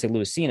like, let's say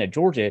Lewis Cine at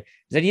Georgia, is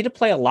that he had to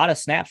play a lot of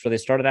snaps where they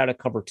started out at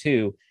cover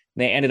 2,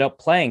 and they ended up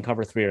playing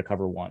cover 3 or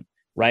cover 1.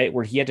 Right,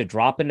 where he had to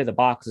drop into the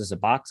box as a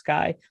box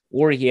guy,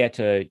 or he had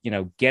to,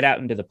 get out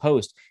into the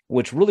post.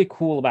 What's really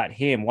cool about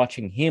him,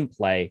 watching him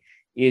play,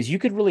 is you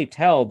could really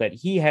tell that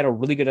he had a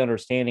really good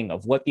understanding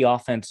of what the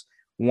offense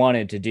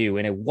wanted to do.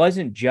 And it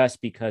wasn't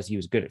just because he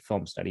was good at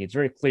film study. It's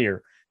very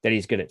clear that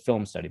he's good at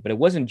film study, but it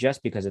wasn't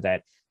just because of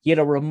that. He had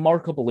a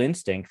remarkable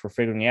instinct for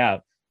figuring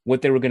out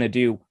what they were going to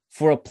do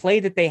for a play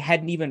that they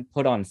hadn't even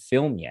put on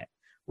film yet.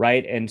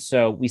 Right. And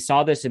so we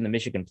saw this in the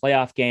Michigan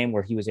playoff game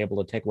where he was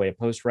able to take away a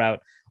post route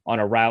on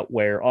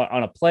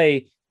a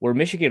play where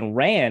Michigan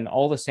ran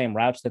all the same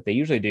routes that they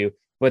usually do,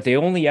 but they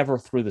only ever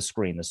threw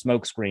the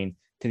smoke screen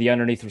to the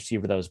underneath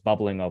receiver that was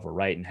bubbling over,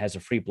 right, and has a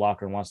free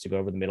blocker and wants to go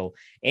over the middle.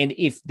 And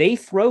if they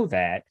throw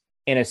that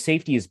and a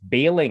safety is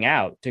bailing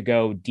out to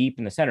go deep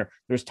in the center,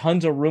 there's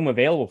tons of room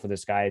available for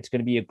this guy. It's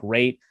going to be a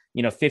great,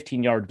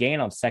 15-yard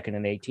gain on 2nd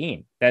and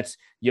 18. That's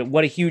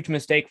what a huge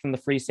mistake from the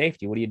free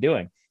safety. What are you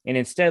doing? And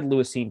instead,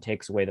 Lewis Cine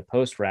takes away the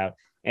post route.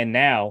 And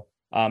now,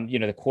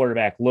 the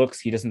quarterback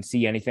looks, he doesn't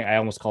see anything. I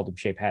almost called him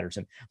Shea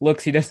Patterson.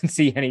 Looks, he doesn't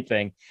see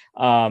anything.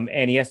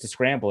 And he has to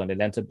scramble, and it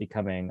ends up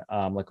becoming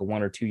like a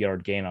 1 or 2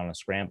 yard gain on a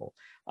scramble.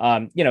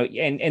 And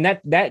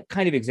that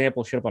kind of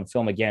example showed up on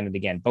film again and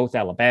again. Both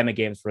Alabama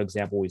games, for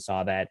example, we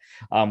saw that.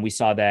 We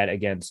saw that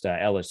against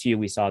LSU.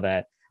 We saw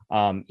that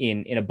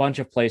in a bunch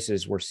of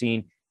places. We're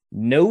seeing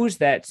knows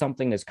that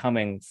something is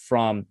coming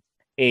from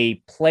a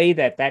play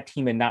that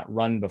team had not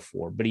run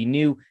before, but he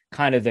knew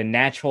kind of the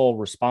natural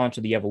response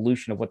or the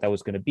evolution of what that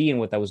was going to be and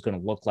what that was going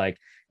to look like,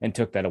 and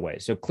took that away.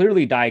 So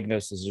clearly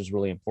diagnosis is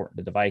really important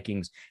to the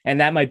Vikings. And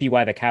that might be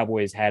why the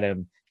Cowboys had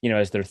him,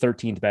 as their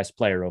 13th best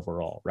player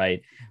overall,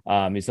 right?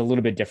 It's a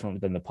little bit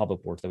different than the public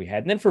reports that we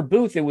had. And then for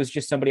Booth, it was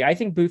just somebody, I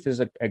think Booth is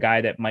a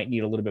guy that might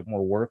need a little bit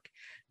more work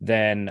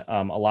than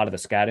a lot of the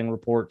scouting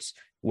reports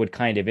would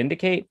kind of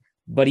indicate.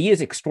 But he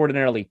is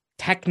extraordinarily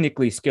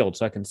technically skilled.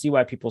 So I can see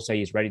why people say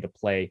he's ready to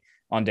play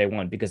on day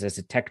one, because as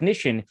a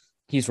technician,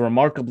 he's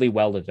remarkably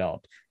well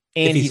developed,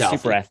 and he's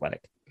super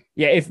athletic.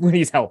 Yeah, when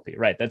he's healthy,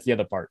 right? That's the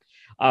other part.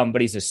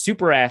 But he's a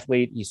super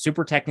athlete. He's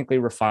super technically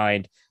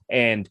refined.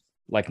 And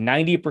like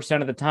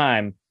 90% of the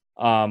time,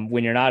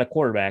 when you're not a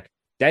quarterback,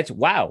 that's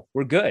wow,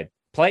 we're good.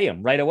 Play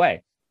him right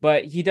away.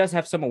 But he does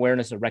have some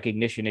awareness and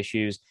recognition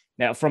issues.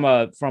 Now, from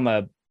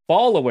a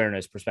ball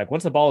awareness perspective,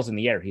 once the ball is in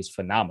the air, he's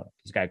phenomenal.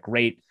 He's got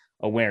great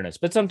awareness,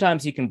 but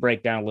sometimes he can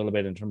break down a little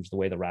bit in terms of the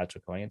way the routes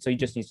are going. And so he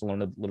just needs to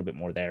learn a little bit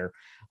more there.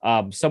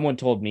 Someone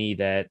told me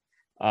that,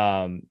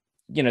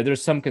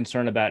 there's some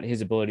concern about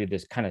his ability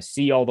to kind of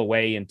see all the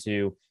way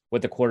into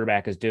what the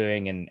quarterback is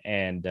doing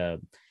and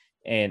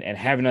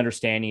have an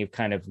understanding of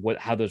kind of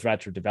how those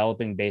routes are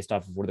developing based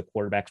off of where the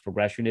quarterback's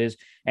progression is.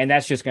 And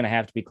that's just going to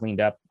have to be cleaned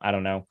up. I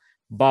don't know.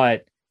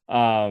 But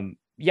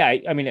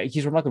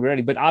he's remarkably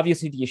ready, but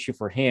obviously the issue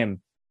for him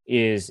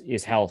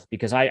is health,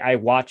 because I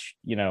watch,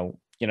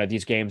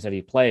 these games that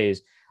he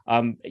plays,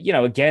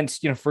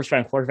 against, first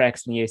round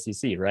quarterbacks in the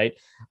ACC, right?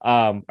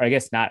 Or I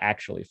guess not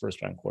actually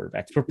first round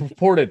quarterbacks, but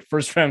purported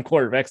first round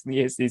quarterbacks in the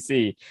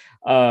ACC.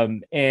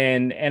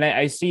 And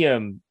I see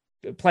him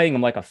playing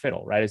him like a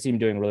fiddle, right? I see him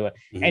doing really well.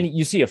 Mm-hmm. And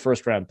you see a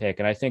first round pick,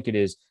 and I think it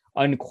is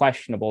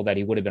unquestionable that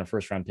he would have been a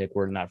first round pick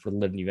were it not for the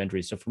litany of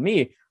injuries. So for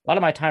me, a lot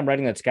of my time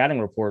writing that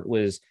scouting report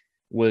was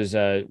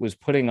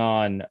putting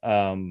on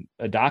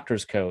a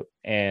doctor's coat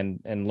and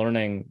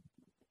learning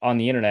on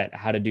the internet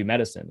how to do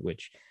medicine,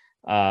 which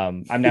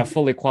I'm now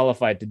fully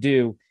qualified to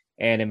do,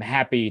 and am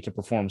happy to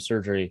perform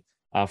surgery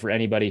for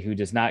anybody who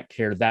does not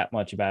care that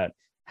much about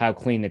how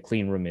clean the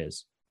clean room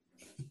is.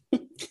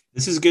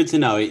 This is good to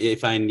know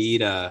if I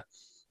need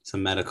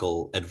some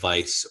medical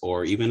advice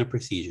or even a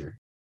procedure.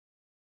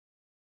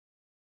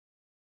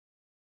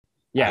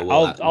 Yeah,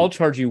 I'll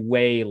charge you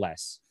way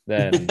less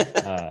than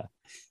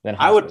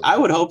I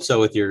would hope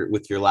so with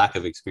your lack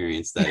of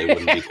experience that it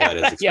wouldn't be quite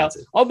as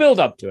expensive. Yeah, I'll build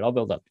up to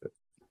it.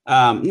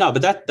 No,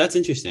 but that's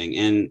interesting,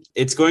 and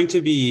it's going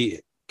to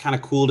be kind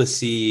of cool to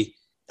see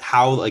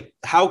how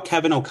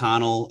Kevin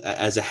O'Connell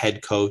as a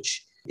head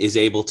coach is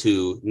able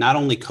to not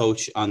only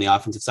coach on the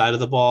offensive side of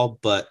the ball,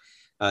 but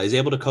is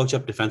able to coach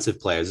up defensive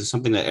players. This is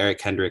something that Eric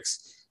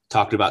Kendricks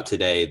talked about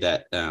today,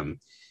 that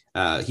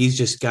he's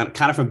just kind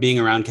of from being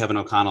around Kevin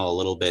O'Connell a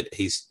little bit.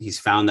 He's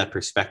found that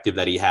perspective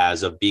that he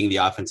has of being the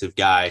offensive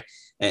guy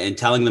and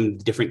telling them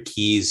the different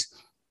keys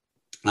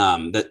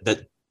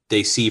that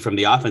they see from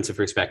the offensive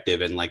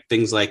perspective, and like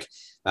things like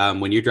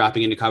when you're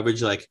dropping into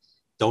coverage, like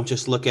don't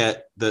just look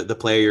at the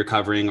player you're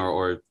covering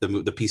or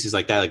the pieces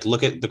like that. Like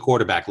look at the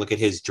quarterback, look at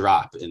his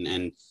drop,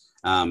 and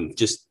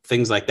just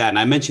things like that. And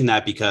I mentioned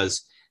that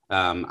because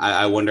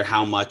I wonder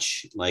how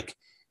much like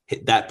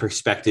that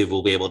perspective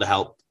will be able to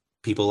help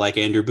people like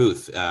Andrew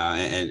Booth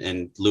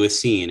and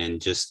Lewis Cine,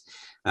 and just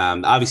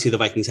obviously the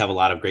Vikings have a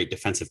lot of great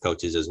defensive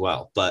coaches as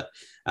well. But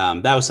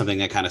that was something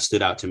that kind of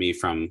stood out to me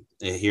from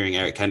hearing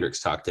Eric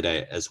Kendricks talk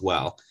today as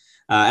well.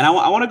 And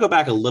I want to go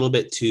back a little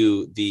bit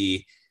to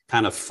the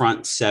kind of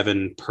front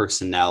seven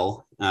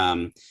personnel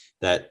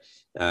that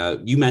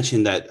you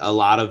mentioned, that a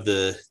lot of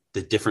the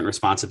different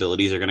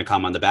responsibilities are going to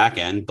come on the back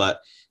end, but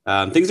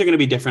things are going to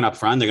be different up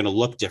front. They're going to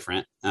look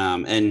different.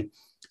 And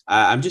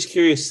I'm just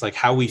curious, like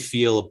how we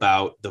feel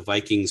about the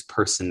Vikings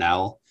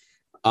personnel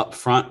up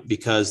front,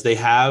 because they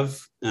have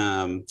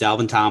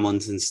Dalvin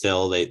Tomlinson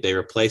still. They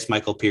replaced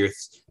Michael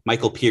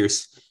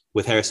Pierce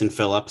with Harrison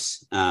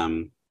Phillips.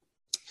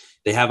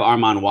 They have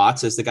Armon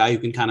Watts as the guy who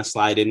can kind of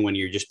slide in when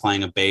you're just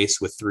playing a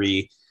base with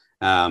three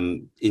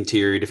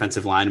interior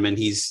defensive linemen.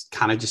 He's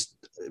kind of just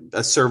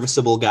a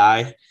serviceable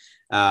guy.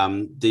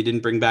 They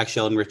didn't bring back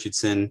Sheldon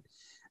Richardson.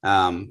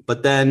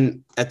 But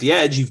then at the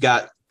edge, you've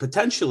got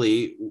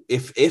potentially,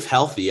 if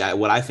healthy,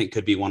 what I think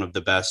could be one of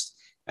the best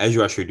edge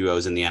rusher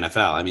duos in the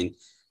NFL. I mean,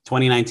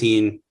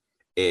 2019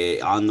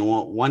 on the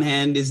one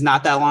hand is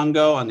not that long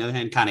ago. On the other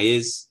hand, kind of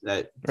is.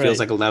 That feels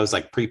like that was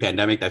like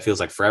pre-pandemic. That feels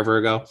like forever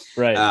ago.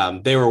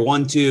 Right. They were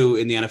 1-2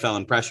 in the NFL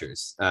in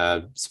pressures,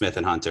 Smith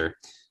and Hunter.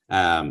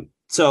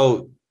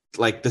 So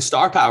like the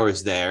star power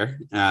is there.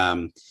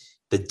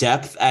 The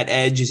depth at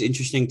edge is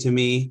interesting to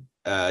me.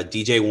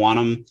 DJ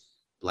Wanham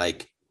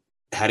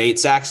had 8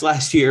 sacks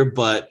last year,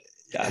 but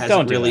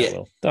hasn't really.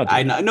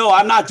 I know. No,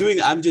 I'm not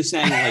doing. I'm just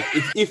saying, like,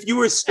 if you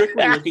were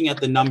strictly looking at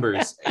the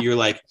numbers, you're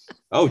like,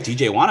 oh,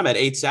 DJ Wanham had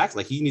 8 sacks.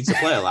 Like, he needs to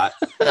play a lot.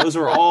 Those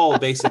were all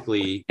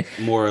basically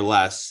more or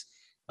less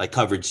like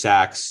coverage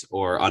sacks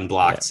or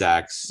unblocked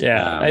sacks.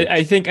 Yeah,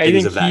 I think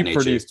he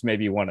produced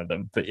maybe one of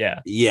them, but yeah.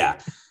 Yeah.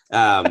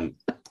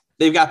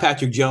 They've got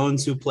Patrick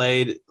Jones, who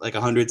played like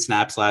 100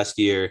 snaps last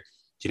year.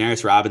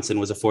 Janarius Robinson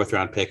was a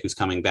 4th-round pick who's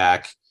coming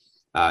back.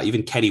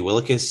 Even Kenny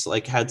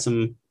Willekes had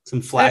some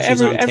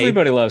flashes on tape.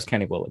 Everybody loves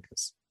Kenny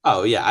Willekes.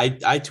 Oh yeah,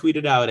 I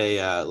tweeted out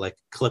a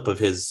clip of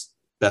his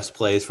best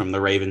plays from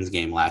the Ravens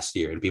game last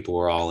year, and people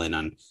were all in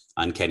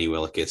on Kenny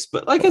Willekes.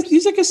 But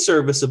he's like a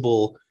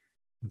serviceable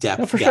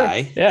depth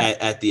guy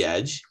at the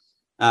edge.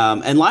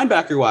 And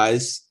linebacker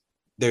wise,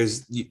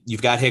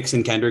 you've got Hicks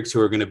and Kendricks,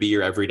 who are going to be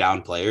your every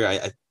down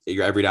player.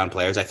 Your every down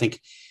players. I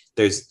think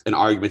there's an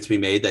argument to be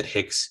made that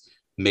Hicks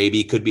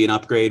maybe could be an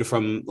upgrade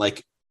from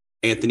like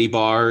Anthony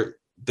Barr,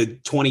 the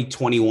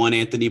 2021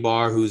 Anthony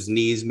Barr, whose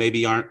knees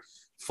maybe aren't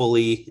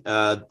fully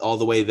all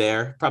the way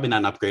there. Probably not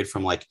an upgrade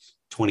from like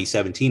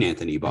 2017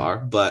 Anthony Barr,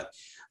 but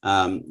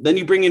then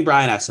you bring in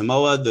Brian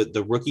Asamoah,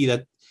 the rookie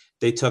that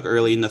they took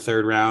early in the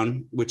 3rd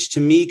round, which to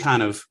me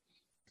kind of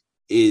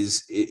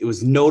it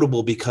was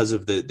notable because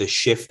of the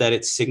shift that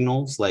it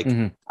signals. Like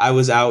I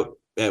was out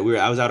at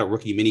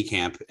rookie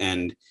minicamp,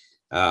 and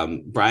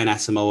Brian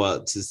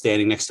Asamoah is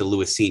standing next to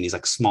Lewis Cine. He's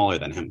like smaller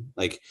than him.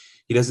 Like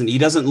he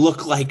doesn't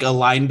look like a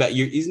linebacker.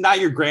 He's not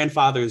your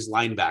grandfather's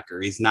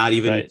linebacker. He's not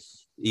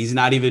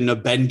even a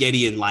Ben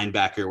Gideon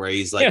linebacker where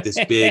he's like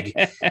this big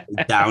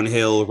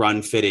downhill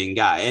run fitting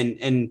guy.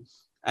 And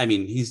I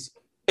mean, he's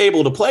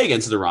able to play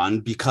against the run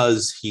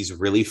because he's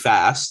really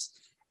fast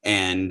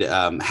and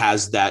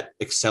has that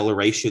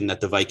acceleration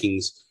that the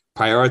Vikings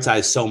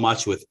prioritize so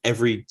much, with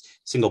every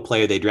single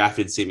player they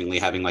drafted seemingly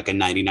having like a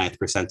 99th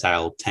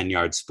percentile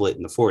 10-yard split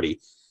in the 40.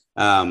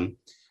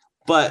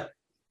 But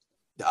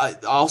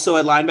also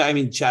at linebacker, I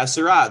mean, Chaz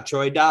Surratt,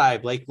 Troy Dye,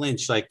 Blake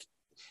Lynch,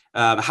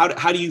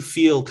 how do you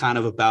feel kind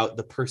of about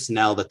the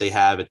personnel that they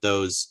have at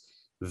those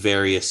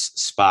various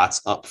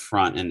spots up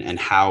front, and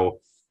how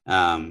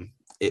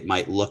it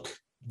might look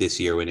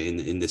this year when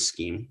in this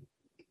scheme?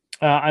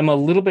 I'm a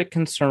little bit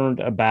concerned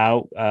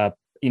about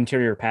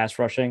interior pass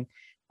rushing.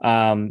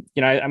 I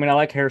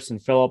like Harrison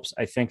Phillips.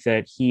 I think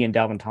that he and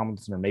Dalvin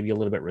Tomlinson are maybe a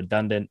little bit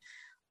redundant,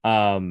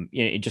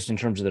 just in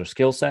terms of their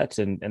skill sets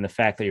and the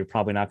fact that you're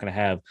probably not going to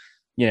have,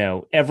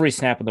 every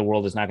snap in the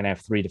world is not going to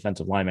have 3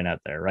 defensive linemen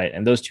out there, right?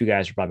 And those 2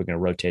 guys are probably going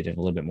to rotate in a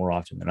little bit more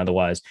often than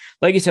otherwise.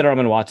 Like you said,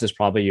 Armand Watts is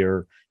probably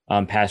your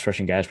pass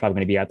rushing guy. Is probably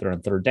going to be out there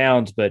on 3rd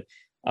downs, but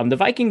the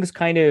Vikings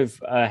kind of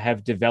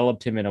have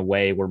developed him in a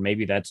way where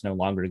maybe that's no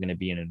longer going to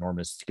be an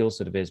enormous skill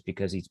set of his,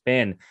 because he's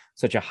been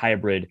such a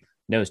hybrid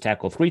nose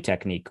tackle 3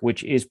 technique,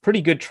 which is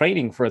pretty good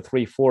training for a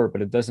 3-4,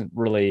 but it doesn't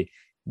really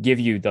give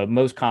you the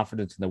most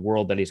confidence in the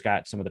world that he's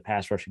got some of the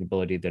pass rushing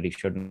ability that he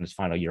showed in his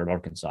final year at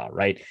Arkansas,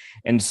 right?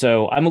 And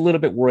so I'm a little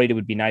bit worried. It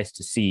would be nice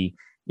to see,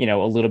 a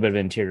little bit of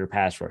interior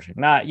pass rushing.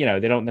 Not,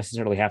 they don't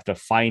necessarily have to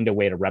find a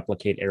way to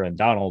replicate Aaron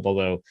Donald,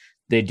 although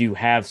they do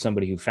have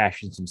somebody who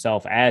fashions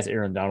himself as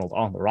Aaron Donald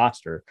on the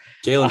roster.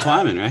 Jalen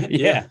Twyman, right?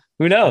 Yeah.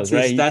 Who knows,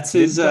 right? That's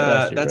his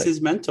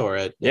mentor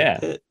at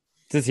Pitt.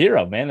 It's his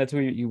hero, man. That's who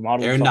you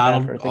model. Aaron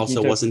Donald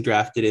also wasn't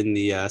drafted in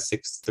the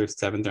 6th or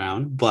 7th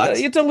round, but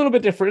it's a little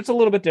bit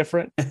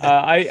different.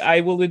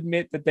 I will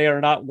admit that they are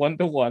not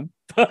 1-to-1.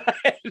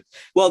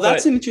 Well,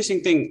 that's an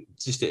interesting thing.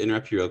 Just to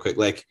interrupt you real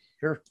quick,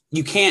 sure.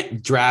 You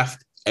can't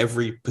draft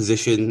every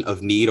position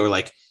of need or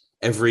like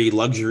every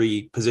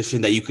luxury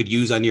position that you could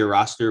use on your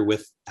roster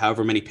with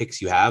however many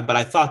picks you have. But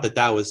I thought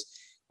that was,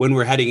 when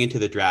we're heading into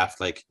the draft,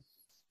 like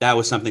that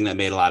was something that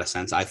made a lot of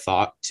sense. I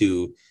thought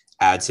to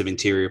add some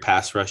interior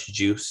pass rush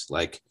juice,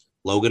 like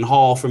Logan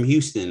Hall from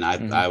Houston. I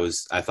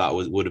thought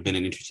would have been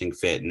an interesting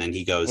fit. And then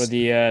he goes with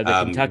the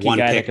Kentucky one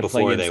guy pick that could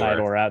play inside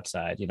or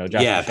outside,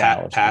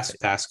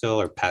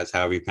 Pascal, or Paz,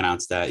 however you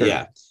pronounce that. Sure.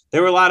 Yeah.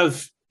 There were a lot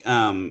of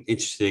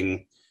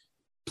interesting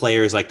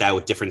players like that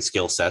with different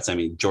skill sets. I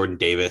mean, Jordan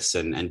Davis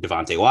and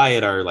Devontae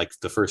Wyatt are like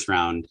the 1st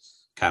round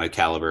kind of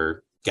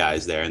caliber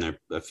guys there, and there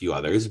are a few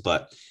others,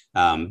 but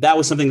that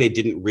was something they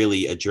didn't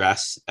really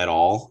address at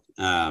all.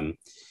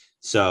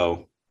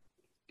 So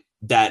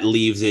that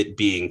leaves it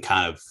being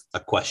kind of a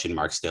question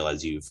mark still,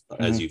 as you've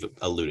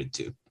alluded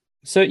to.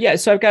 So yeah,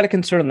 so I've got a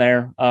concern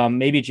there.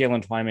 Maybe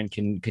Jalen Twyman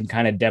can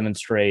kind of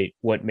demonstrate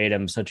what made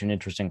him such an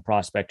interesting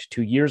prospect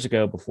 2 years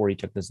ago before he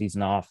took the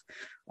season off,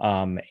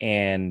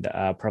 and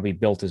probably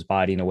built his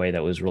body in a way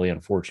that was really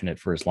unfortunate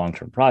for his long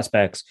term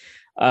prospects.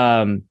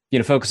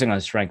 Focusing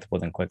on strength more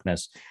than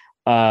quickness.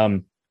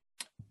 Um,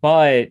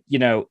 but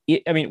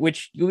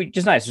which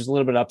is nice. There's a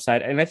little bit of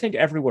upside, and I think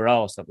everywhere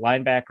else, that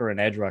linebacker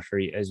and edge rusher,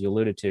 as you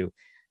alluded to,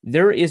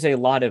 there is a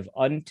lot of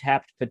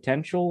untapped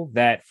potential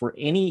that for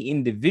any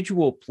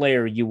individual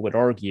player, you would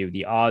argue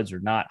the odds are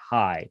not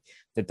high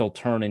that they'll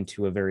turn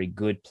into a very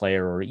good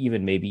player or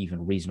even maybe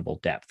even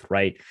reasonable depth,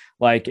 right?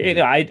 Like,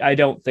 I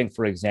don't think,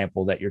 for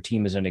example, that your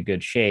team is in a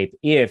good shape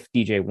if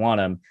DJ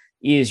Wanham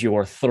is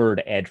your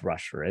third edge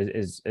rusher.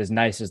 As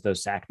nice as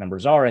those sack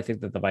numbers are, I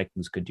think that the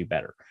Vikings could do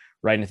better,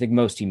 right? And I think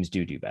most teams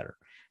do better,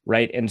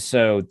 right? And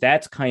so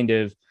that's kind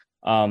of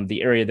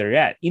the area they're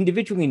at.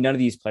 Individually, none of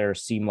these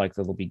players seem like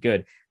they'll be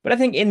good. But I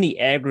think in the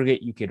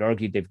aggregate, you could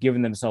argue they've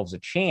given themselves a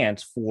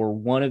chance for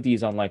one of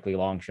these unlikely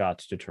long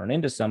shots to turn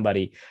into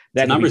somebody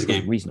that numbers be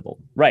game. reasonable.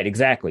 Right,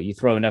 exactly. You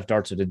throw enough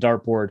darts at a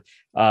dartboard.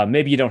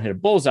 Maybe you don't hit a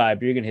bullseye,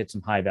 but you're going to hit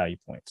some high value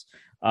points,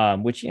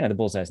 which, the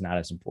bullseye is not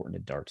as important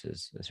in darts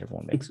as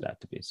everyone makes it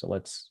out to be. So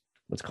let's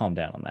calm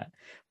down on that.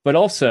 But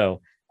also,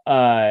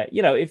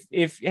 if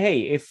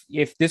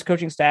this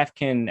coaching staff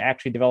can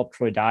actually develop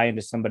Troy Dye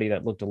into somebody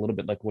that looked a little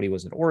bit like what he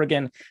was at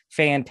Oregon,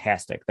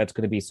 fantastic. That's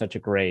going to be such a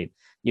great,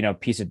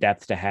 piece of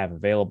depth to have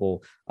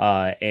available,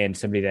 and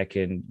somebody that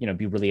can,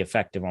 be really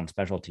effective on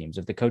special teams.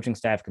 If the coaching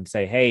staff can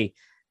say, hey,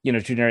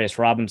 Janarius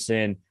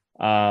Robinson,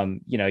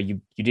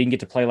 you didn't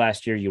get to play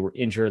last year, you were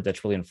injured,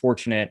 that's really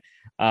unfortunate,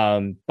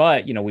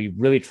 but we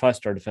really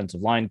trust our defensive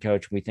line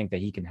coach. We think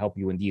that he can help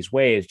you in these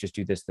ways, just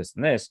do this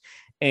and this,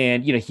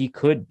 and he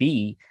could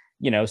be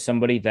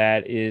somebody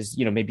that is,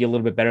 maybe a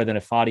little bit better than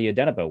Ifeadi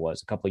Odenigbo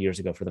was a couple of years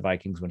ago for the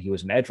Vikings when he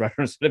was an edge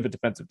rusher instead of a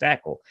defensive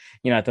tackle.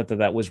 I thought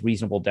that was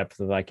reasonable depth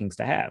for the Vikings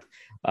to have.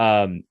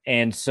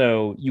 And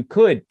so you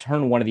could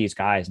turn one of these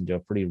guys into a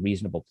pretty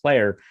reasonable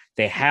player.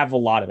 They have a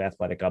lot of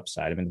athletic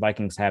upside. I mean, the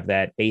Vikings have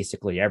that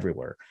basically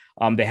everywhere.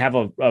 They have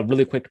a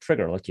really quick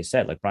trigger, like you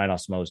said, like Brian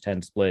Asamoah's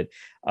 10 split.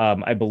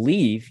 I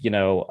believe,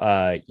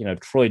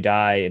 Troy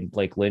Dye and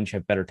Blake Lynch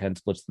have better 10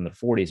 splits than the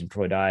 40s, and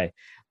Troy Dye,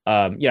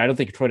 I don't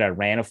think Troy Dye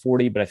ran a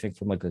 40, but I think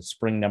from like the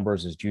spring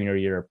numbers his junior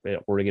year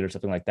at Oregon or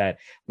something like that,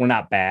 were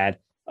not bad.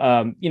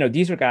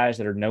 These are guys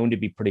that are known to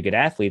be pretty good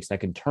athletes that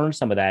can turn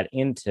some of that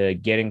into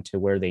getting to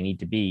where they need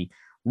to be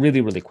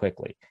really, really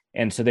quickly.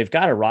 And so they've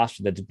got a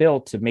roster that's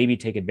built to maybe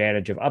take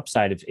advantage of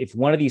upside if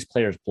one of these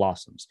players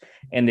blossoms.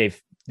 And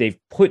they've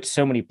put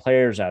so many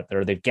players out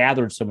there, they've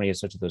gathered so many of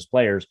such of those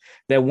players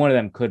that one of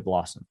them could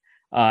blossom.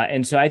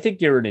 And so I think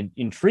you're in an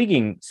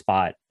intriguing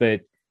spot, but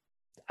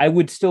I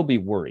would still be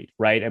worried,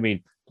 right? I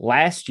mean,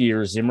 last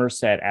year, Zimmer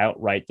said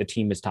outright the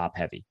team is top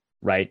heavy,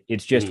 right?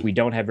 It's just we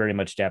don't have very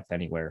much depth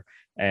anywhere.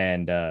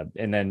 And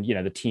then,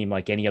 the team,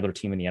 like any other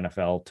team in the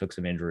NFL, took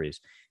some injuries,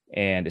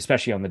 and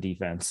especially on the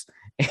defense.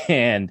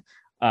 And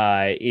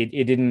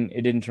it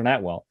didn't turn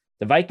out well.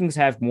 The Vikings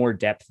have more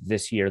depth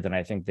this year than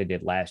I think they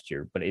did last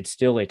year, but it's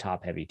still a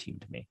top heavy team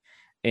to me.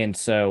 And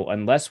so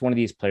unless one of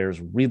these players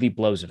really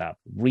blows it up,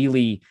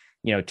 really,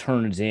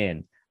 turns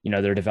in,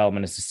 their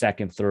development is the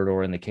second, third,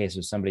 or in the case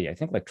of somebody, I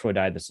think like Troy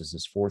Dye, this is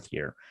his fourth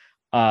year.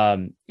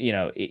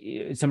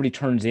 Somebody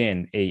turns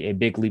in a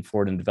big leap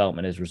forward in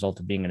development as a result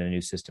of being in a new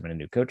system and a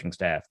new coaching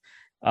staff.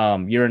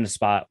 You're in a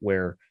spot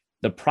where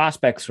the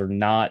prospects are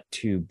not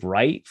too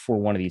bright for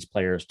one of these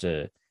players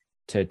to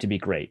be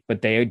great,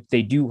 but they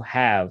do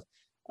have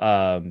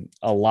a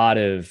lot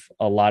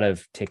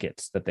of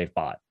tickets that they've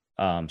bought.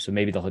 So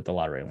maybe they'll hit the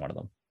lottery on one of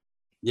them.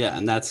 Yeah,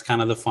 and that's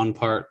kind of the fun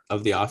part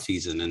of the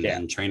offseason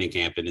and training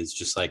camp. And it's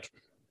just like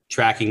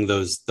tracking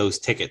those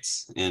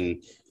tickets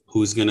and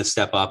who's going to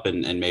step up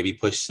and maybe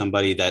push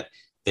somebody that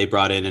they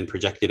brought in and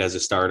projected as a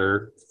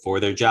starter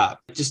for their job.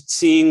 Just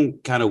seeing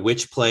kind of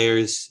which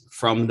players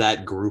from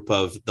that group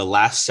of the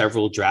last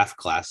several draft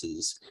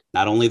classes,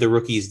 not only the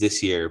rookies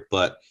this year,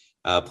 but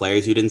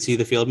players who didn't see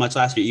the field much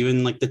last year,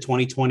 even like the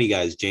 2020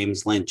 guys,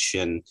 James Lynch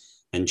and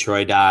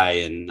Troy Dye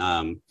and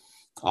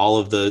all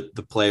of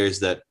the players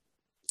that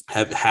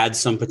have had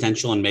some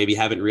potential and maybe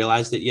haven't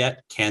realized it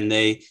yet. Can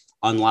they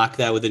unlock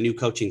that with a new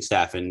coaching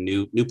staff and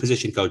new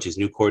position coaches,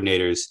 new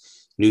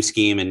coordinators, new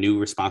scheme and new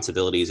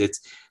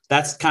responsibilities?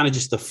 That's kind of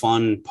just the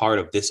fun part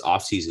of this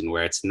offseason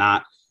where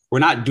we're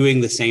not doing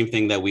the same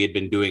thing that we had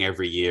been doing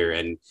every year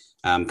and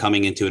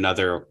coming into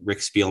another Rick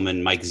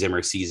Spielman, Mike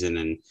Zimmer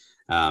season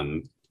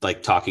and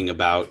like talking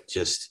about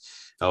just,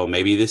 oh,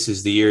 maybe this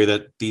is the year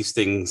that these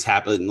things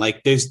happen.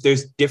 Like there's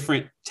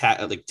different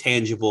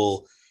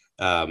tangible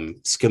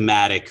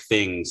schematic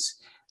things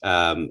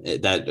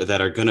that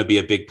are going to be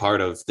a big part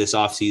of this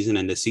offseason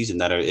and this season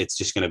it's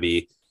just going to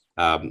be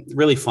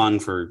really fun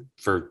for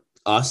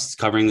us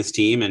covering this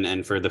team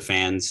and for the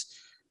fans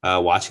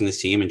watching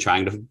this team and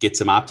trying to get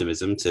some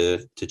optimism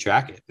to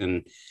track it.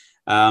 And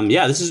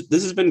this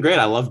has been great.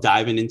 I love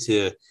diving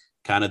into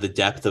kind of the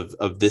depth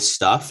of this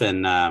stuff.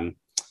 And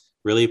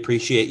Really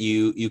appreciate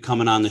you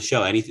coming on the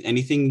show.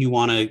 Anything you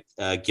want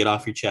to get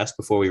off your chest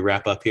before we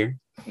wrap up here?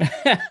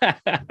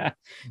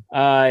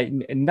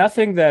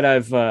 Nothing that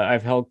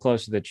I've held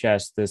close to the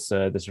chest this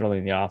early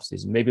in the off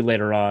season. Maybe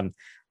later on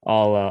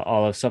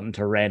I'll have something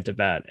to rant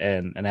about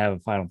and have a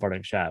final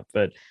parting shot.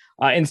 But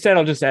instead,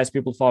 I'll just ask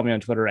people to follow me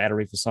on Twitter at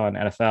Arif Hassan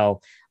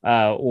NFL,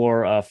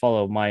 or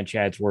follow my and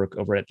Chad's work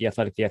over at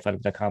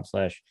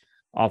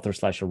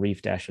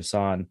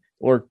theathletic.com/author/Arif-Hassan,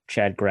 or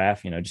Chad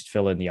Graff. Just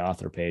fill in the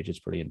author page. It's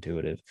pretty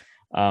intuitive.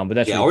 But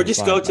that's or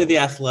just go to the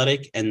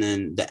Athletic and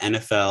then the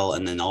NFL,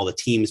 and then all the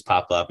teams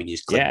pop up, and you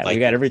just click. Yeah, we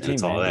got every team. We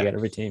got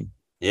every team.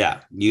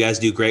 Yeah, you guys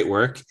do great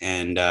work,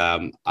 and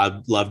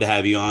I'd love to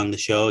have you on the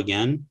show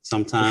again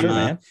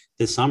sometime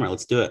this summer.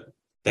 Let's do it.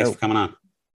 Thanks for coming on.